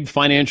make big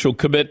financial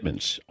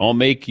commitments. I'll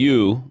make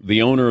you the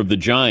owner of the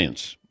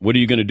Giants. What are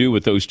you going to do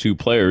with those 2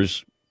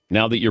 players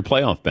now that you're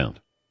playoff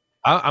bound?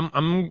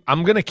 I'm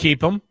going to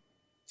keep them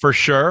for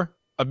sure.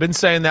 I've been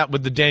saying that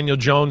with the Daniel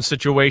Jones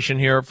situation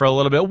here for a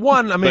little bit.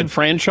 But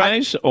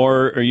franchise,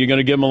 or are you going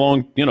to give him a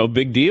long,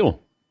 big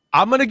deal?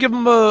 I'm going to give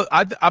him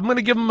I'm going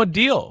to give him a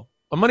deal.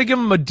 I'm going to give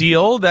him a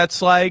deal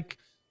that's like,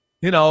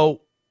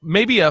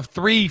 maybe a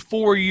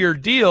 3-4 year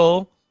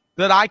deal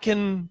that I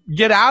can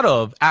get out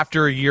of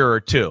after a year or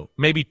 2,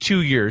 maybe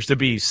 2 years to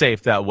be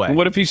safe that way.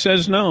 What if he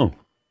says no?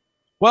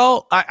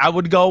 Well, I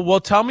would go, well,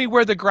 tell me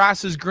where the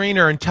grass is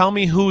greener and tell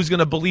me who's going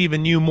to believe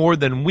in you more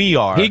than we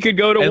are. He could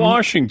go to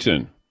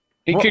Washington.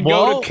 He could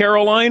go to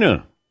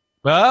Carolina.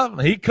 Well,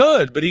 he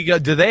could, but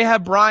do they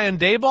have Brian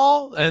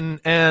Daboll?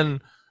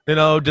 And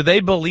do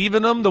they believe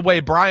in him the way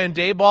Brian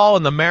Daboll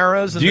and the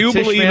Maras and the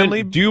Tisch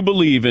family? Do you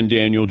believe in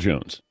Daniel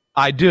Jones?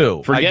 I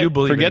do. I do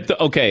believe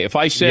if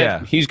I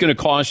said he's going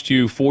to cost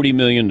you $40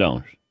 million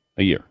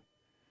a year,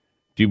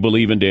 do you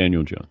believe in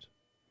Daniel Jones?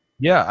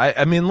 Yeah,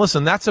 I mean,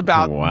 listen, that's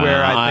about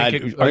where I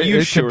think Are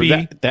you sure could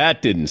be.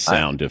 That didn't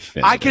sound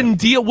definitive? I can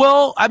deal.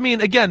 Well, I mean,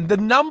 again, the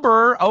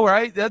number, all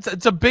right,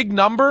 it's a big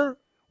number.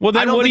 Well,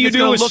 then what do you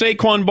do with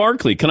Saquon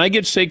Barkley? Can I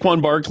get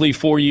Saquon Barkley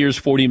 4 years,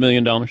 $40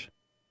 million?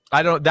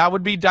 That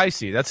would be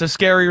dicey. That's a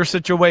scarier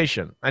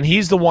situation. And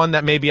he's the one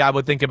that maybe I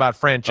would think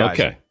about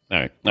franchising.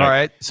 All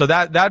right. So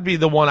that'd be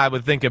the one I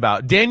would think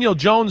about. Daniel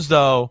Jones,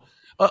 though,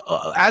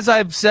 as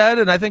I've said,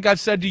 and I think I've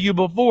said to you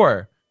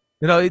before,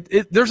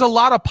 there's a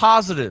lot of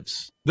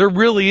positives. There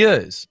really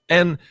is.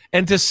 And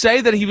to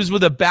say that he was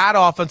with a bad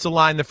offensive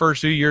line the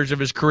first few years of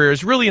his career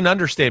is really an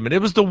understatement. It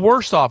was the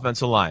worst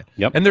offensive line.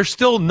 Yep. And there's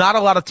still not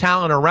a lot of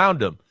talent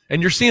around him.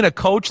 And you're seeing a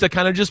coach that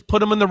kind of just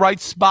put him in the right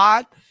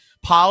spot,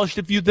 polished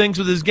a few things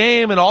with his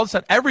game, and all of a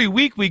sudden every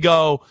week we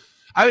go,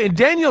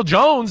 Daniel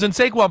Jones and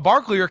Saquon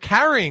Barkley are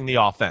carrying the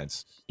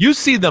offense. You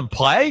see them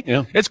play.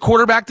 Yeah. It's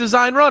quarterback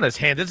design run. It's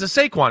handed to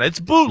Saquon. It's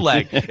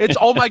bootleg. It's,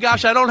 oh, my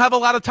gosh, I don't have a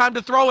lot of time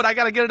to throw it. I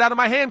got to get it out of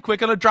my hand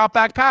quick on a drop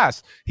back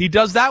pass. He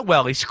does that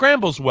well. He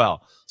scrambles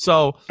well.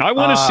 So I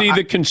want to see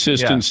the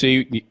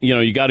consistency. Yeah.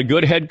 You got a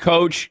good head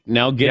coach.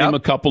 Now get him a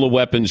couple of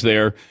weapons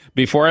there.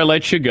 Before I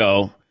let you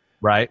go,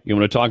 right? You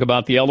want to talk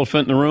about the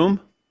elephant in the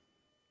room?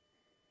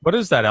 What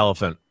is that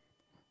elephant?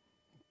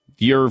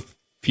 Your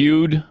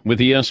feud with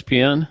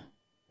ESPN?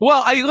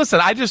 Well,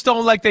 I just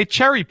don't like they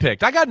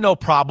cherry-picked. I got no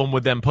problem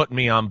with them putting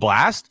me on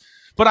blast,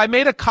 but I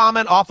made a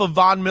comment off of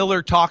Von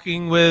Miller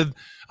talking with,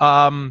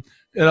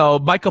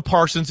 Micah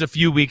Parsons a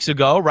few weeks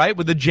ago, right,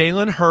 with the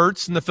Jalen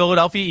Hurts and the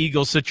Philadelphia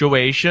Eagles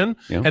situation,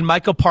 and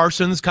Micah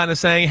Parsons kind of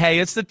saying, hey,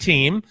 it's the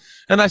team.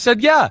 And I said,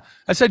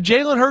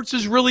 Jalen Hurts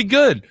is really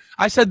good.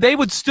 I said they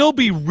would still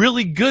be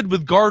really good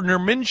with Gardner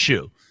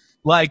Minshew.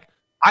 Like,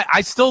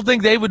 I still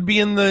think they would be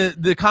in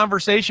the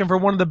conversation for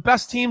one of the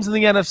best teams in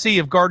the NFC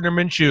if Gardner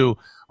Minshew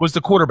was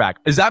the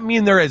quarterback. Does that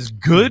mean they're as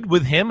good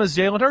with him as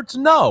Jalen Hurts?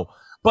 No.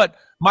 But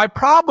my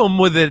problem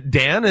with it,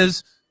 Dan,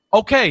 is,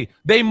 okay,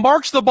 they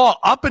march the ball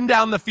up and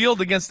down the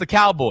field against the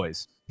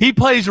Cowboys. He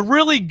plays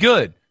really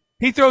good.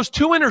 He throws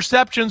 2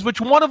 interceptions, which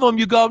one of them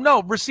you go,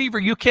 no, receiver,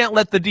 you can't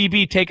let the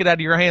DB take it out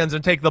of your hands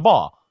and take the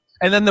ball.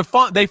 And then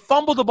they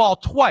fumbled the ball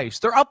twice.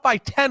 They're up by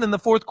 10 in the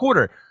fourth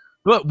quarter.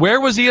 But where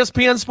was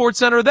ESPN Sports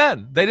Center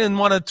then? They didn't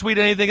want to tweet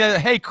anything.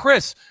 Hey,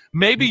 Chris,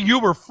 maybe you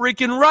were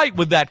freaking right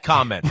with that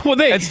comment. Well,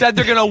 instead,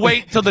 they're going to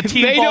wait till the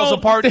team falls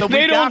apart the week after.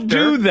 They don't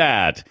do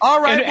that.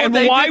 All right. And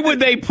why would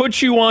they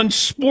put you on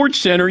Sports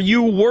Center?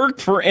 You worked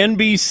for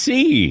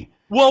NBC.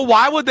 Well,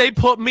 why would they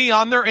put me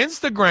on their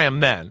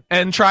Instagram then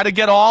and try to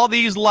get all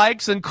these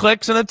likes and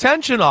clicks and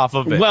attention off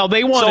of it? Well,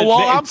 they want. So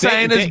all I'm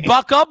saying is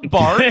buck up,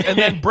 Bart, and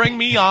then bring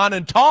me on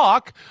and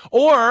talk,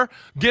 or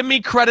give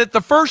me credit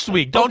the first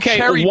week. Don't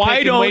cherry pick.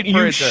 Why don't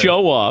you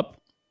show up?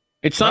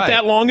 It's not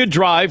that long a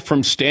drive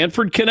from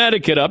Stamford,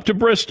 Connecticut, up to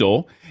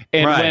Bristol,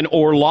 and when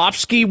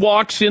Orlovsky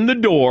walks in the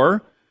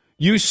door,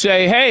 you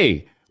say,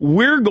 "Hey,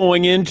 we're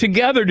going in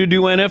together to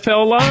do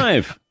NFL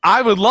Live."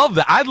 I would love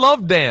that. I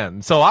love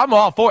Dan, so I'm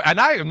all for it.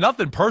 And I have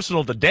nothing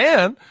personal to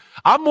Dan.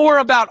 I'm more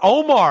about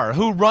Omar,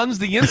 who runs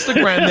the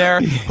Instagram there,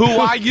 who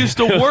I used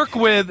to work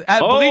with at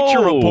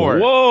Bleacher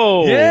Report.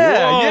 Whoa.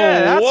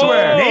 That's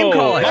where. Name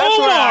calling. That's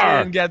where I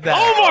didn't get that.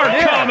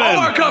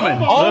 Omar coming.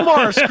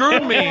 Omar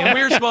screwed me, and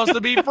we were supposed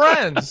to be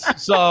friends.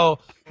 So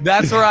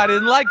that's where I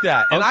didn't like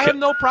that. And I have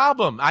no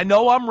problem. I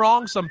know I'm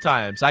wrong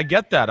sometimes. I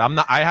get that.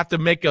 I have to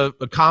make a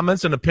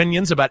comments and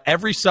opinions about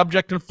every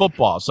subject in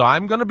football. So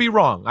I'm going to be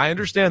wrong. I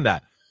understand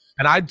that.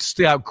 And I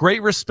have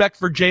great respect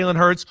for Jalen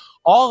Hurts.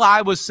 All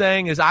I was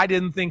saying is I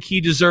didn't think he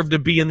deserved to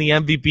be in the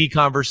MVP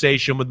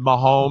conversation with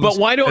Mahomes. But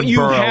why don't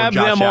you have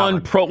them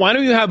on why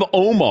don't you have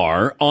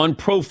Omar on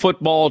Pro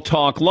Football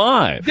Talk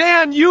Live?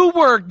 Dan, you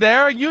work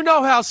there. You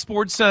know how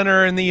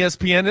SportsCenter and the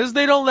ESPN is.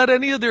 They don't let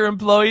any of their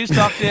employees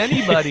talk to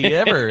anybody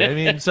ever. I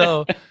mean,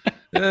 so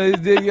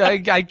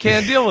I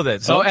can't deal with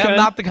it. So I'm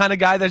not the kind of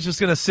guy that's just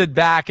going to sit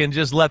back and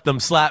just let them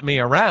slap me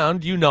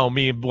around. You know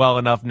me well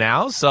enough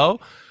now, so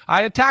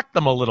I attacked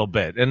them a little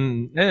bit,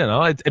 and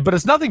but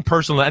it's nothing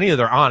personal to any of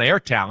their on-air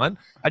talent.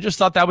 I just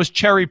thought that was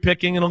cherry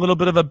picking and a little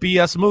bit of a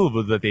BS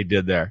move that they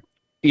did there.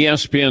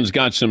 ESPN's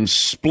got some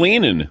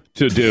spleening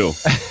to do.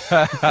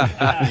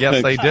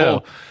 Yes, they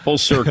do. Full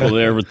circle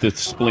there with the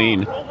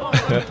spleen.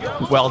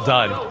 Well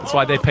done. That's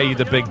why they pay you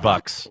the big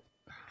bucks.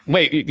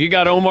 Wait, you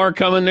got Omar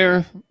coming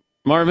there,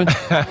 Marvin?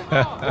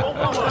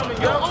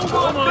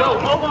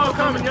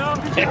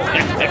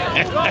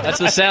 That's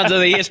the sounds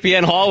of the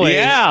ESPN hallway.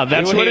 Yeah,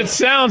 that's what it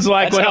sounds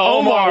like when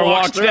Omar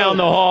walks down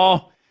the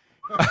hall.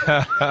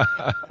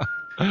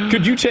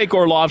 Could you take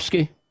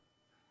Orlovsky?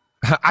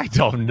 I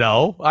don't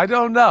know. Okay. I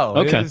don't know.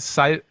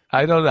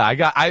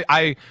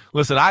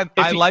 Listen,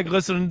 I like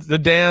listening to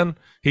Dan.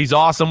 He's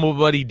awesome with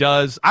what he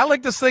does. I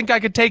like to think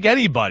I could take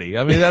anybody.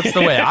 I mean, that's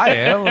the way I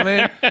am. I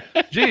mean,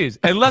 geez,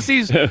 unless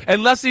he's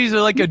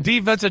like a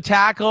defensive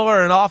tackle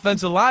or an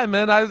offensive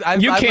lineman,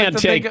 you can't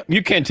take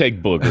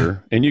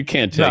Booger and you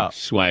can't take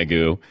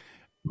Swagoo.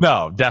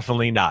 No,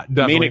 definitely not.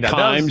 Mina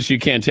Kimes, you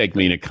can't take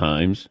Mina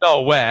Kimes.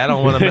 No way. I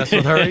don't want to mess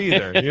with her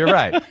either. You're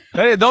right.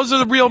 Hey, those are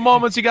the real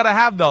moments you got to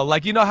have, though.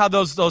 Like, you know how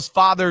those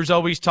fathers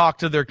always talk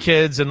to their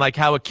kids, and like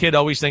how a kid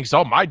always thinks,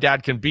 "Oh, my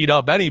dad can beat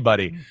up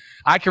anybody."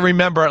 I can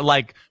remember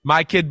like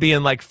my kid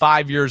being like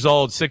 5 years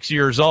old, 6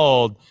 years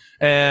old,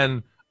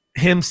 and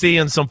him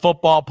seeing some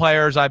football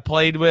players I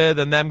played with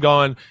and him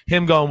going,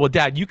 well,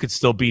 Dad, you could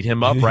still beat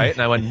him up, right?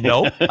 And I went,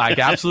 nope, like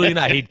absolutely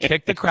not. He'd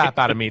kick the crap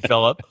out of me,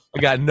 Philip. I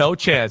got no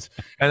chance.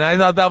 And I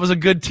thought that was a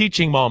good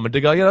teaching moment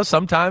to go,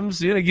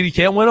 sometimes, you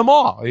can't win them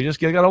all. You just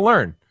got to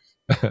learn.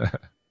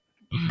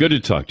 Good to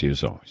talk to you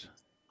as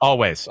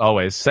always.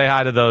 Always. Say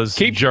hi to those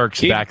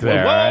jerks back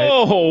there.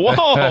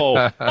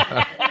 Whoa.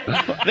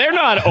 They're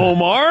not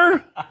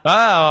Omar.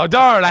 Oh,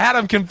 darn. I had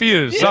them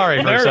confused.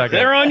 Sorry for a second.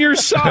 They're on your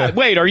side.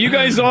 Wait, are you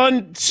guys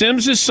on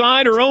Sims'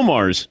 side or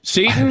Omar's?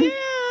 Seton?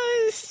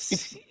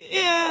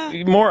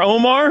 Yeah. More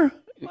Omar?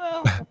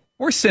 Well,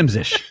 we're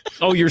Sims-ish.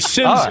 Oh, you're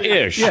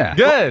Sims-ish. Yeah.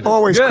 Good.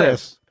 Always good.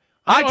 Chris.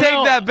 I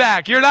take that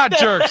back. You're not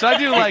jerks. I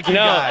do like you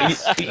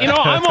guys.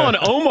 I'm on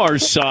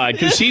Omar's side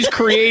because he's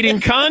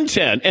creating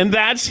content, and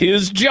that's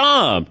his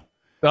job.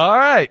 All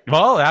right.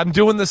 Well, I'm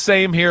doing the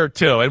same here,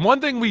 too. And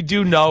one thing we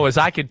do know is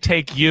I could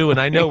take you, and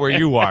I know where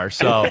you are,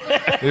 so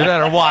you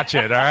better watch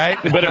it, all right?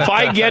 But if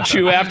I get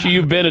you after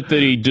you've been at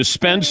the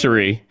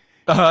dispensary,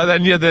 then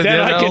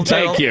I can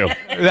take you.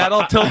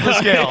 That'll tilt the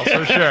scales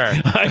for sure.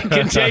 I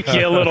can take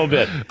you a little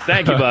bit.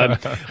 Thank you, bud.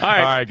 All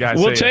right, guys.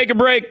 We'll take a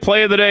break.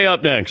 Play of the day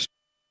up next.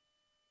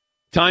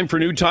 Time for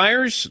new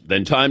tires?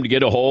 Then time to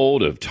get a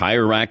hold of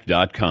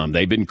TireRack.com.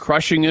 They've been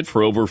crushing it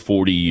for over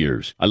 40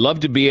 years. I love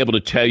to be able to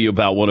tell you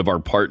about one of our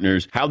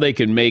partners, how they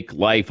can make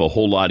life a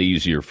whole lot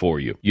easier for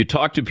you. You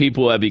talk to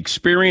people who have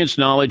experience,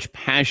 knowledge,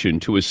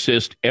 passion to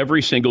assist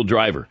every single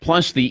driver.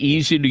 Plus the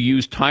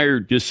easy-to-use tire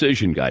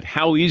decision guide.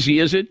 How easy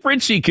is it?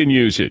 Fritzy can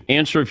use it.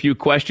 Answer a few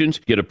questions,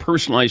 get a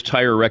personalized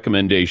tire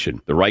recommendation.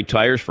 The right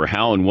tires for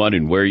how and what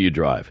and where you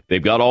drive.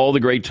 They've got all the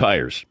great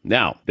tires.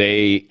 Now,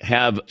 they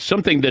have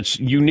something that's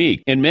unique.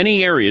 In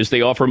many areas,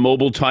 they offer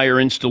mobile tire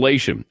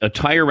installation. A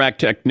Tire Rack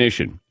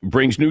technician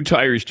brings new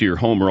tires to your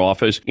home or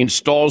office,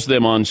 installs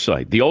them on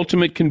site. The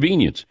ultimate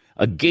convenience,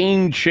 a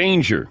game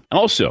changer.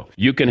 Also,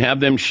 you can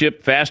have them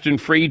shipped fast and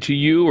free to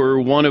you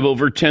or one of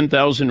over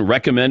 10,000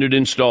 recommended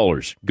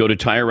installers. Go to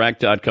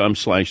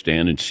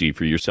TireRack.com/Dan and see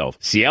for yourself.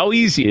 See how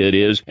easy it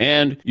is,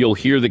 and you'll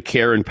hear the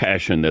care and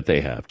passion that they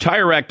have.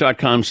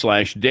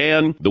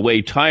 TireRack.com/Dan, the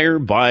way tire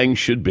buying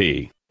should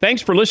be.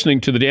 Thanks for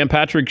listening to the Dan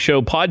Patrick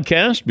Show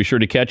podcast. Be sure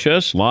to catch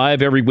us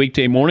live every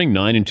weekday morning,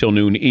 9 until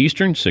noon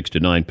Eastern, 6 to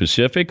 9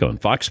 Pacific on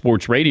Fox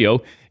Sports Radio.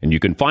 And you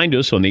can find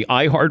us on the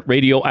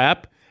iHeartRadio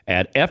app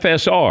at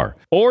FSR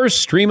or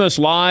stream us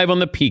live on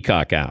the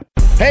Peacock app.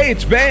 Hey,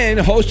 it's Ben,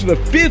 host of The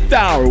Fifth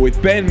Hour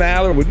with Ben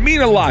Maller. It would mean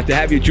a lot to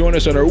have you join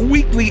us on our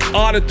weekly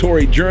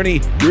auditory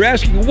journey. You're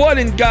asking, what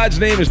in God's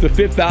name is The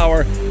Fifth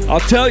Hour? I'll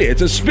tell you,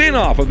 it's a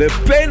spin-off of The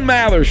Ben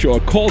Maller Show, a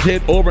cult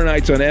hit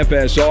overnights on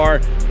FSR.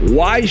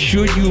 Why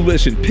should you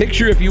listen?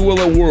 Picture, if you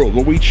will, a world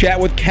where we chat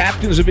with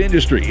captains of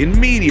industry in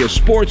media,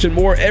 sports, and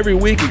more every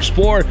week.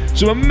 Explore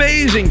some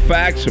amazing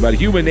facts about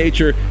human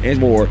nature and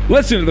more.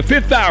 Listen to The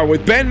Fifth Hour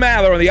with Ben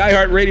Maller on the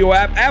iHeartRadio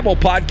app, Apple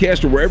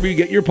Podcast, or wherever you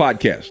get your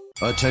podcasts.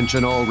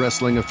 Attention all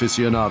wrestling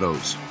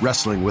aficionados.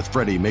 Wrestling with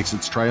Freddie makes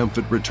its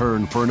triumphant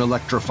return for an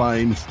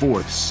electrifying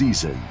 4th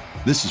season.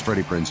 This is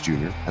Freddie Prinze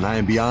Jr., and I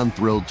am beyond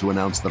thrilled to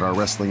announce that our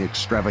wrestling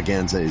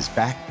extravaganza is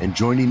back, and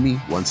joining me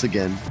once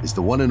again is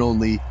the one and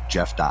only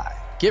Jeff Dye.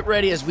 Get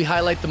ready as we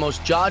highlight the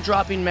most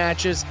jaw-dropping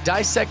matches,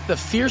 dissect the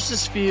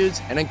fiercest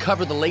feuds, and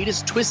uncover the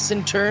latest twists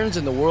and turns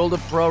in the world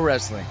of pro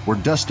wrestling. We're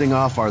dusting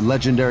off our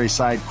legendary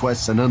side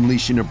quests and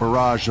unleashing a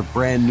barrage of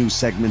brand new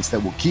segments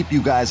that will keep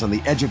you guys on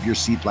the edge of your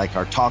seat like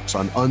our talks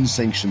on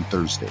Unsanctioned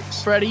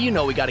Thursdays. Freddie, you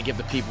know we got to give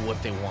the people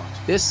what they want.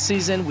 This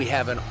season, we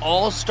have an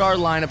all-star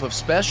lineup of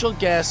special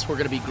guests who are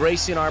going to be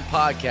gracing our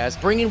podcast,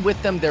 bringing with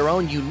them their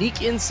own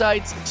unique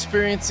insights,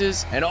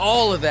 experiences, and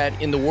all of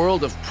that in the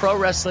world of pro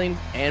wrestling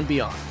and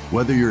beyond.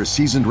 Whether you're a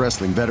seasoned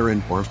wrestling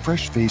veteran or a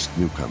fresh-faced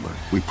newcomer,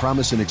 we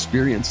promise an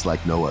experience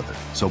like no other.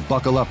 So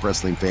buckle up,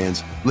 wrestling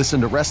fans.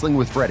 Listen to Wrestling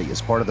with Freddie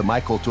as part of the My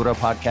Cultura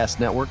Podcast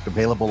Network,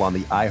 available on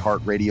the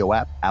iHeartRadio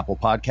app, Apple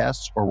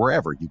Podcasts, or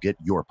wherever you get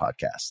your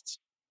podcasts.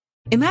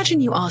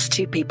 Imagine you ask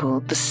two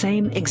people the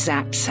same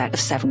exact set of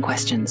 7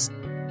 questions.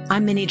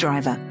 I'm Minnie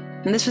Driver,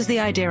 and this was the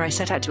idea I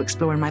set out to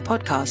explore in my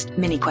podcast,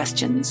 Mini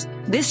Questions.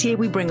 This year,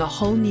 we bring a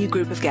whole new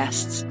group of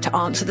guests to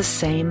answer the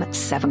same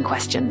 7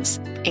 questions,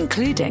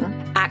 including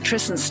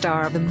actress and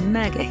star of the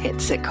mega hit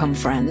sitcom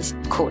Friends,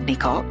 Courtney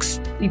Cox.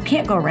 You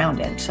can't go around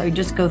it, so you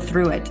just go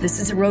through it. This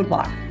is a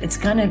roadblock. It's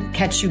going to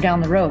catch you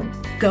down the road.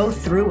 Go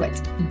through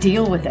it.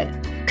 Deal with it.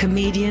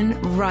 Comedian,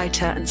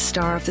 writer, and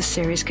star of the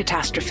series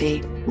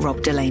Catastrophe,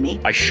 Rob Delaney.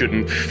 I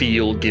shouldn't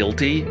feel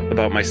guilty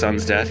about my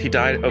son's death. He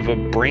died of a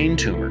brain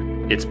tumor.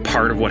 It's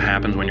part of what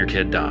happens when your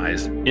kid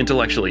dies.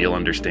 Intellectually, you'll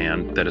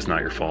understand that it's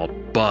not your fault,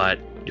 but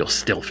you'll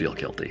still feel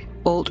guilty.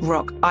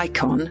 Alt-rock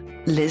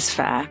icon, Liz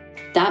Phair.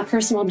 That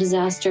personal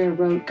disaster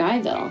wrote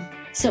Guyville.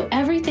 So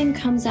everything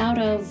comes out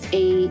of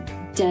a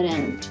dead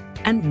end.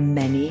 And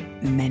many,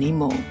 many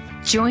more.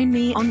 Join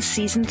me on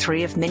Season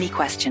 3 of Mini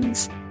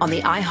Questions on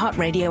the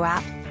iHeartRadio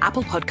app,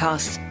 Apple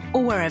Podcasts,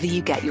 or wherever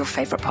you get your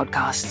favorite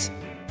podcasts.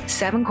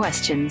 7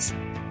 questions,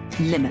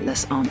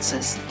 limitless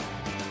answers.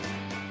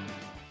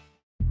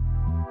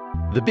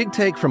 The Big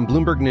Take from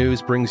Bloomberg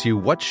News brings you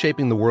what's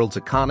shaping the world's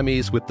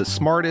economies with the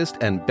smartest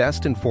and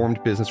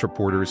best-informed business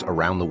reporters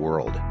around the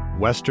world.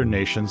 Western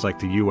nations like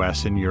the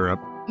U.S. and Europe.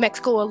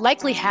 Mexico will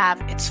likely have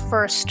its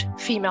first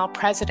female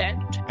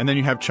president. And then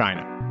you have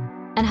China.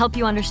 And help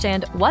you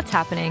understand what's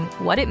happening,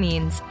 what it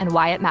means, and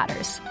why it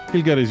matters.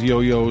 He'll get his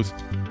yo-yos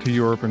to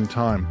Europe in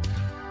time.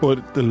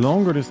 But the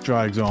longer this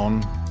drags on,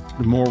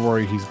 the more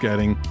worry he's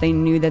getting. They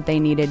knew that they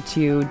needed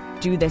to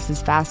do this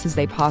as fast as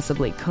they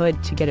possibly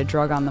could to get a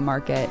drug on the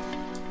market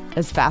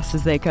as fast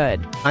as they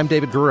could. I'm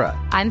David Gura.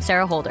 I'm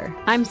Sarah Holder.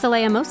 I'm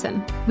Saleha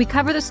Mohsen. We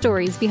cover the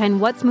stories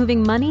behind what's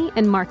moving money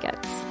and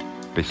markets.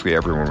 Basically,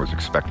 everyone was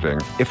expecting,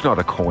 if not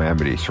a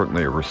calamity,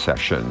 certainly a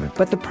recession.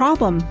 But the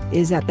problem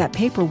is that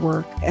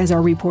paperwork, as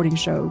our reporting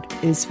showed,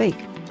 is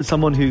fake. As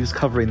someone who's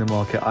covering the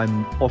market,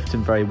 I'm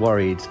often very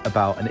worried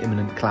about an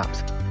imminent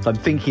collapse. So I'm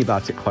thinking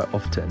about it quite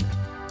often.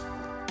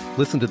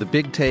 Listen to The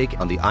Big Take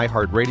on the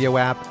iHeartRadio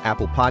app,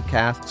 Apple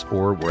Podcasts,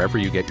 or wherever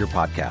you get your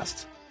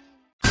podcasts.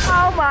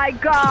 Oh, my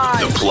God.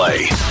 The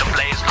play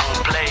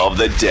of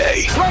the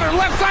day. Runner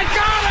left side,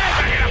 got it!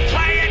 They're going to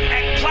play it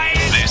and play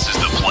it. This is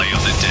the play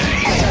of the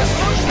day.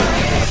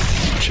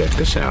 Check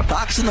this out.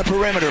 Fox in the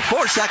perimeter,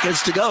 4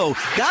 seconds to go.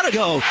 Gotta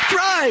go.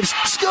 Drives,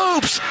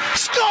 scoops,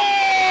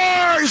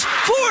 scores!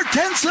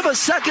 0.4 of a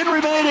second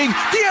remaining.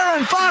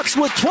 De'Aaron Fox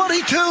with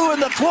 22 in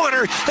the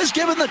quarter has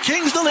given the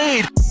Kings the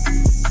lead.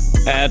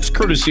 That's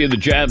courtesy of the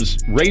Jazz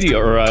Radio,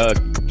 or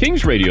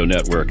Kings Radio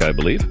Network, I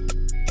believe.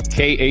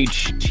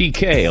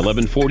 KHTK,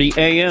 1140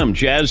 AM.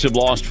 Jazz have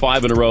lost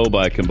 5 in a row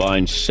by a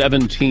combined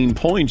 17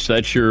 points.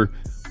 That's your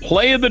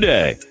play of the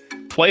day.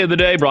 Play of the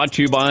day brought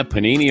to you by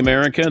Panini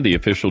America, the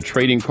official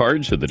trading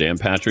cards of the Dan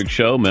Patrick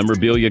Show,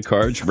 memorabilia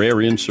cards,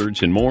 rare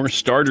inserts, and more.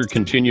 Starter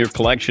continue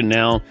collection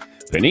now,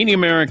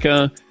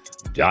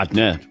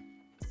 PaniniAmerica.net.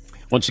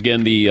 Once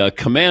again, the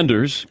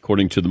Commanders,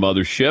 according to the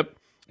mothership,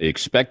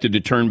 expected to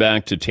turn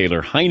back to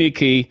Taylor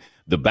Heineke.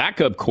 The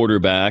backup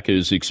quarterback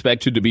is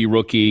expected to be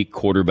rookie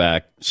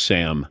quarterback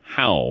Sam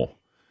Howell.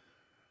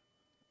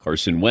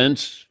 Carson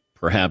Wentz,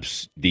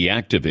 perhaps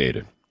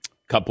deactivated.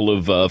 Couple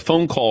of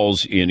phone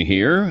calls in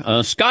here.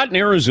 Scott in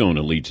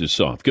Arizona leads us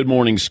off. Good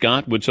morning,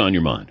 Scott. What's on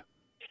your mind?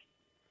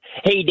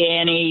 Hey,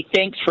 Danny.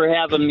 Thanks for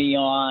having me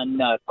on.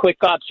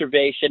 Quick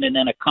observation and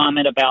then a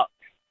comment about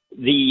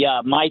the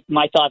my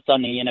thoughts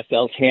on the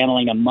NFL's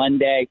handling on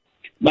Monday.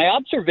 My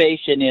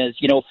observation is,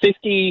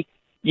 50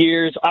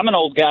 years, I'm an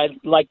old guy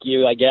like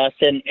you, I guess,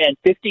 and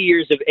 50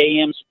 years of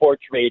AM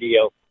sports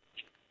radio.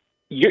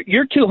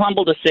 You're too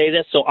humble to say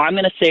this, so I'm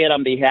going to say it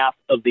on behalf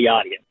of the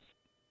audience.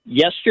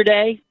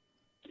 Yesterday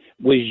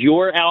was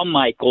your Al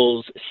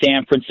Michaels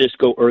San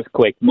Francisco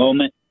earthquake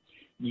moment.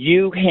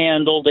 You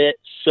handled it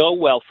so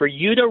well. For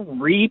you to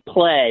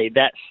replay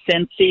that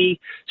Cincy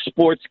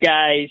Sports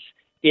Guys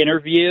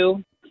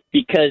interview,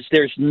 because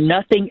there's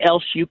nothing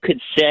else you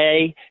could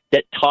say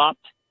that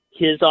topped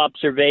his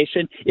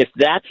observation. If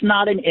that's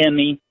not an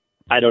Emmy,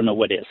 I don't know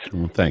what is.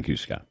 Well, thank you,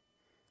 Scott.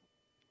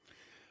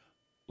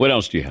 What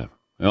else do you have?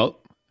 Well,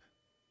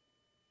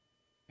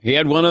 he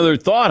had one other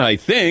thought, I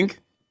think.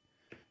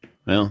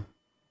 Well,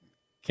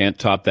 can't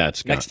top that,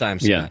 Scott. Next time,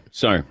 Scott. Yeah,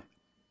 sorry.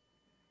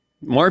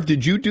 Marv,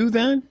 did you do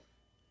that?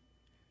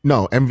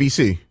 No,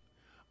 MVC.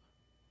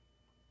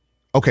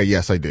 Okay,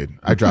 yes, I did.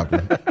 I dropped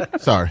him.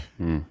 Sorry.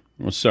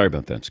 Well, sorry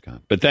about that,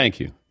 Scott. But thank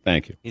you.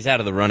 Thank you. He's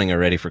out of the running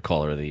already for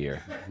Caller of the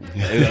Year.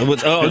 It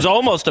was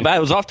almost about. It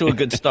was off to a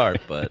good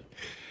start, but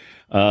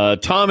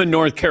Tom in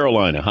North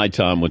Carolina. Hi,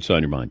 Tom. What's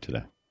on your mind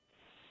today?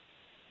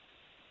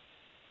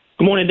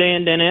 Good morning,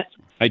 Dan. Danette.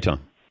 Hi, Tom.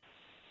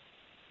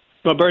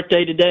 My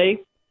birthday today.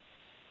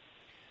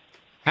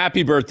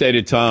 Happy birthday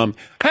to Tom.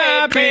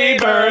 Happy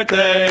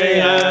birthday.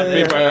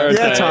 Happy birthday.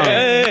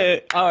 Yeah,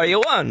 Tom. Oh, you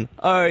won.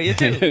 Oh, you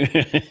too.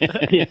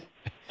 Yeah.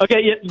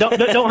 Okay, yeah,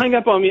 don't hang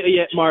up on me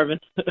yet, Marvin.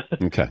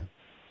 Okay.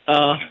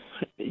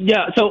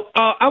 Yeah, so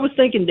I was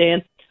thinking,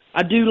 Dan,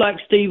 I do like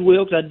Steve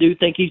Wilkes. I do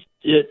think he's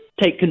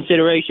take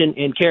consideration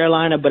in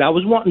Carolina, but I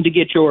was wanting to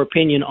get your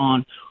opinion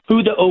on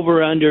who the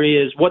over-under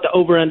is, what the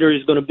over-under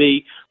is going to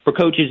be for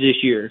coaches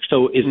this year.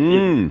 So is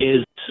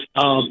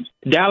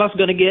Dallas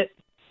going to get,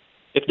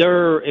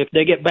 if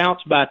they get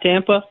bounced by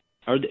Tampa,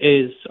 are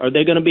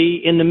they going to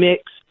be in the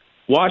mix?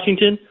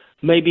 Washington,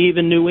 maybe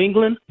even New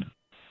England?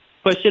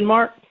 Question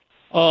mark.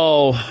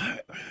 Oh,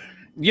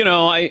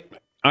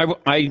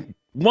 I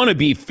want to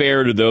be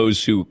fair to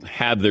those who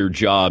have their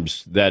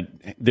jobs, that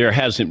there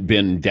hasn't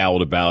been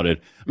doubt about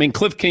it. I mean,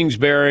 Cliff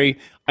Kingsbury,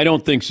 I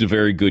don't think is a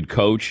very good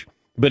coach,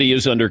 but he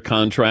is under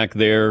contract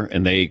there,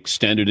 and they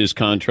extended his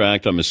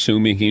contract. I'm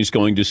assuming he's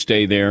going to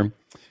stay there.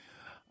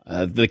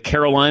 The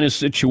Carolina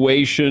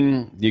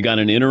situation, you got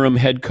an interim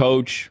head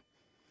coach.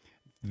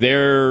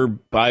 They're,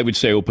 I would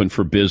say, open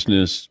for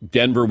business.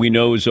 Denver, we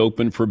know, is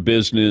open for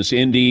business.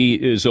 Indy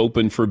is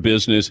open for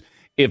business.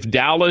 If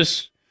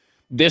Dallas,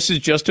 this is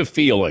just a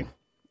feeling.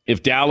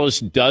 If Dallas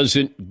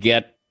doesn't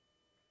get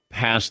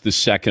past the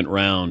second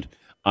round,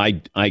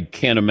 I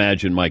can't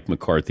imagine Mike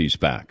McCarthy's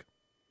back.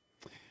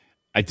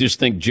 I just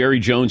think Jerry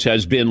Jones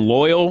has been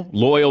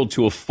loyal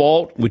to a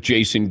fault with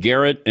Jason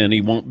Garrett, and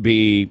he won't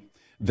be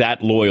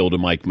that loyal to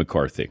Mike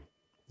McCarthy.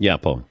 Yeah,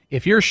 Paul.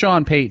 If you're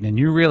Sean Payton and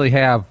you really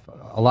have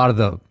a lot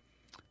of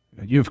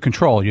you have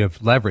control, you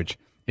have leverage.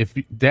 If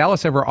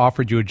Dallas ever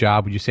offered you a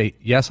job, would you say,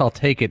 yes, I'll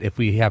take it if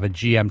we have a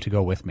GM to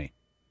go with me?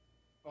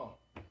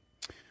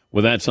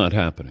 Well, that's not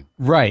happening.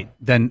 Right.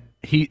 Then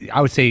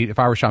I would say, if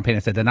I were Sean Payton, I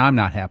said, then I'm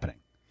not happening.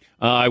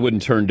 I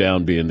wouldn't turn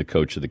down being the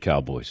coach of the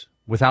Cowboys.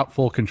 Without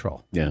full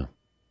control. Yeah.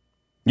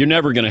 You're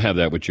never going to have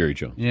that with Jerry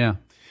Jones. Yeah.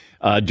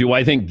 Do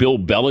I think Bill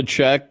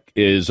Belichick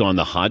is on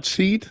the hot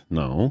seat?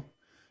 No.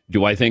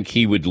 Do I think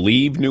he would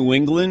leave New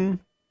England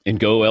and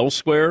go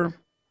elsewhere?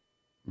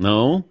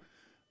 No.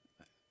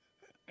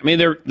 I mean,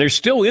 they're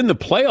still in the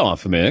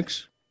playoff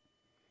mix.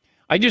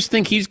 I just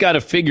think he's got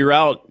to figure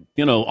out,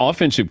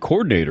 offensive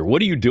coordinator.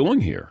 What are you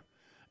doing here?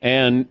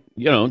 And,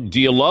 do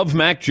you love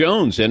Mac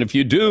Jones? And if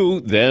you do,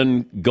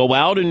 then go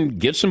out and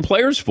get some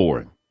players for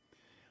him.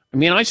 I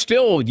mean,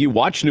 you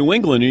watch New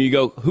England and you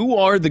go, who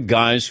are the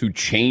guys who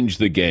change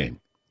the game?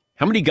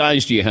 How many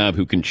guys do you have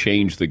who can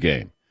change the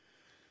game?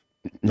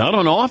 Not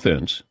on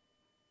offense.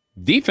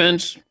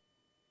 Defense,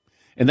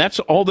 and that's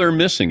all they're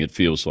missing, it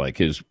feels like,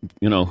 is,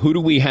 who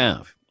do we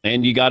have?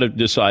 And you got to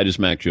decide, is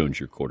Mac Jones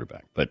your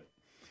quarterback? But,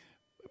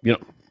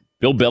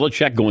 Bill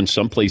Belichick going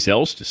someplace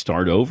else to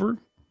start over?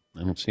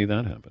 I don't see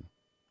that happen.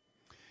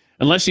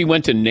 Unless he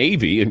went to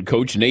Navy and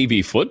coached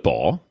Navy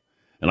football.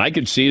 And I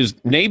could see, is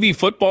Navy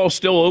football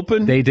still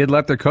open? They did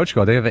let their coach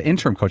go. They have an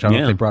interim coach. I don't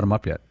know if they brought him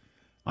up yet.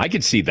 I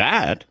could see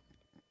that.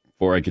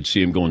 Or I could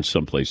see him going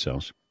someplace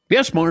else.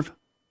 Yes, Marv.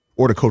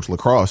 Or to coach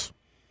lacrosse.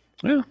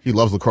 Yeah. He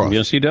loves lacrosse.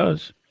 Yes, he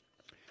does.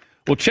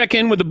 We'll check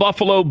in with the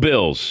Buffalo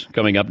Bills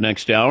coming up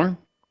next hour.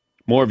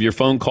 More of your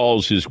phone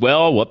calls as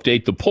well. We'll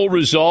update the poll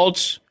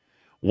results.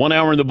 1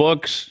 hour in the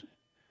books.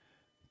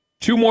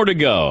 2 more to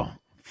go.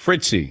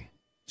 Fritzy,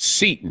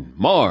 Seaton,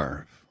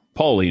 Marv,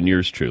 Paulie, and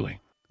yours truly.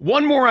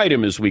 One more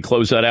item as we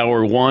close out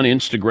hour 1.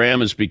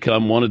 Instagram has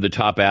become one of the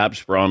top apps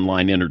for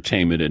online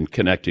entertainment and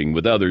connecting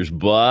with others,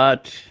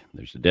 but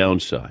there's a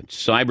downside.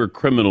 Cyber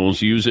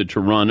criminals use it to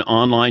run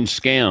online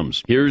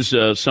scams. Here's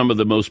some of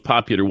the most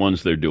popular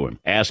ones they're doing.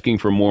 Asking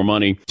for more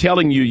money,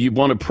 telling you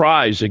won a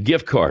prize, a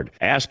gift card,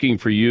 asking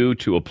for you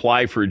to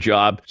apply for a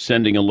job,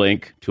 sending a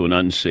link to an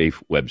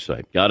unsafe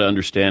website. Got to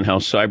understand how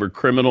cyber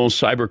criminals,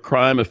 cyber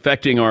crime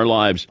affecting our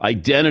lives,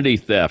 identity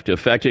theft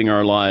affecting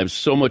our lives,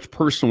 so much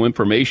personal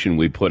information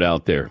we put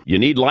out there. You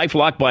need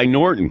LifeLock by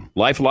Norton.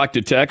 LifeLock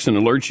detects and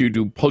alerts you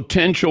to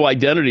potential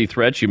identity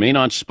threats you may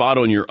not spot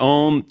on your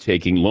own,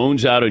 taking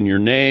loans out in your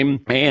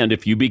name, and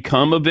if you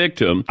become a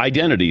victim,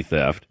 identity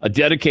theft, a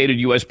dedicated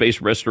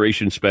U.S.-based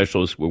restoration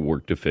specialist will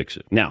work to fix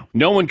it. Now,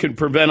 no one can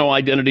prevent all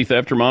identity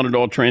theft or monitor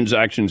all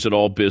transactions at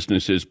all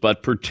businesses,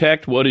 but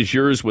protect what is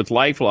yours with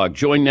LifeLock.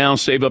 Join now,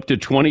 save up to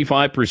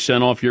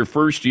 25% off your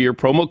first year.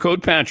 Promo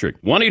code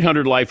Patrick,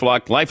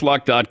 1-800-LifeLock,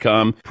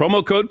 LifeLock.com,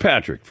 promo code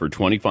Patrick for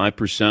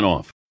 25%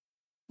 off.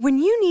 When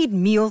you need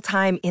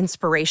mealtime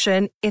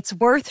inspiration, it's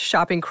worth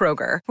shopping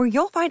Kroger, where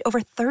you'll find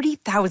over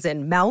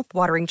 30,000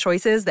 mouth-watering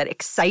choices that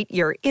excite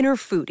your inner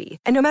foodie.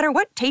 And no matter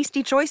what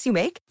tasty choice you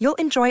make, you'll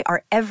enjoy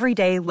our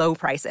everyday low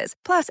prices,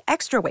 plus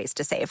extra ways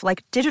to save,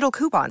 like digital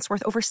coupons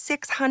worth over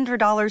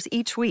 $600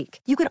 each week.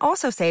 You can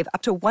also save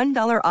up to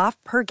 $1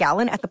 off per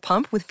gallon at the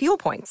pump with fuel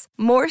points.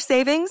 More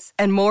savings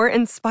and more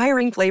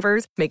inspiring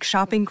flavors make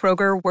shopping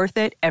Kroger worth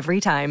it every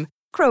time.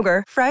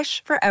 Kroger,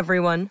 fresh for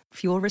everyone.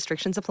 Fuel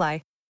restrictions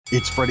apply.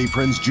 It's Freddie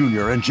Prinze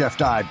Jr. and Jeff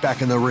Dye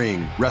back in the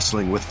ring.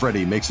 Wrestling with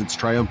Freddie makes its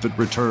triumphant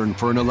return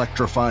for an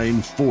electrifying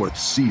 4th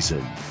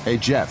season. Hey,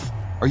 Jeff,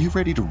 are you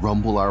ready to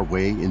rumble our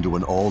way into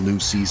an all-new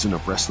season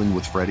of Wrestling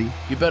with Freddie?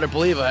 You better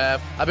believe I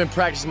have. I've been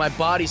practicing my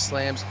body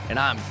slams, and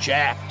I'm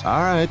jacked.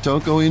 All right,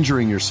 don't go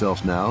injuring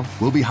yourself now.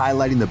 We'll be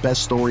highlighting the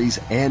best stories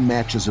and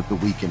matches of the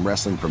week in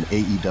wrestling from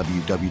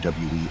AEW,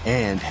 WWE,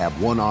 and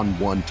have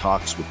one-on-one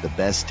talks with the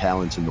best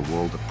talents in the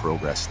world of pro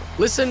wrestling.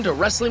 Listen to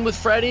Wrestling with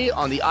Freddie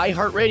on the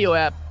iHeartRadio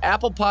app,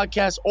 Apple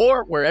Podcasts,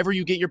 or wherever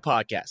you get your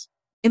podcasts.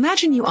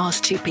 Imagine you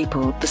ask 2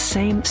 people the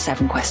same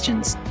 7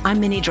 questions. I'm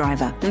Minnie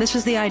Driver, and this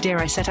was the idea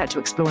I set out to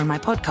explore in my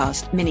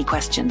podcast, Mini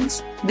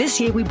Questions. This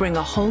year, we bring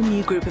a whole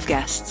new group of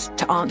guests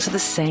to answer the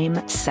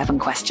same 7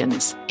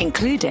 questions,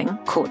 including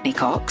Courtney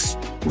Cox,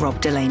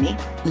 Rob Delaney,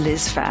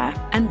 Liz Phair,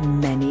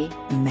 and many,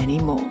 many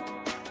more.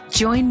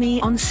 Join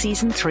me on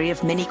Season 3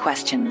 of Mini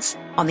Questions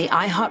on the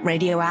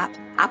iHeartRadio app,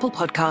 Apple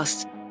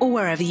Podcasts, or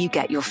wherever you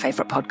get your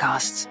favorite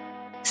podcasts.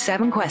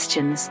 7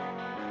 questions,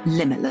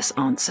 limitless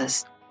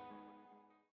answers.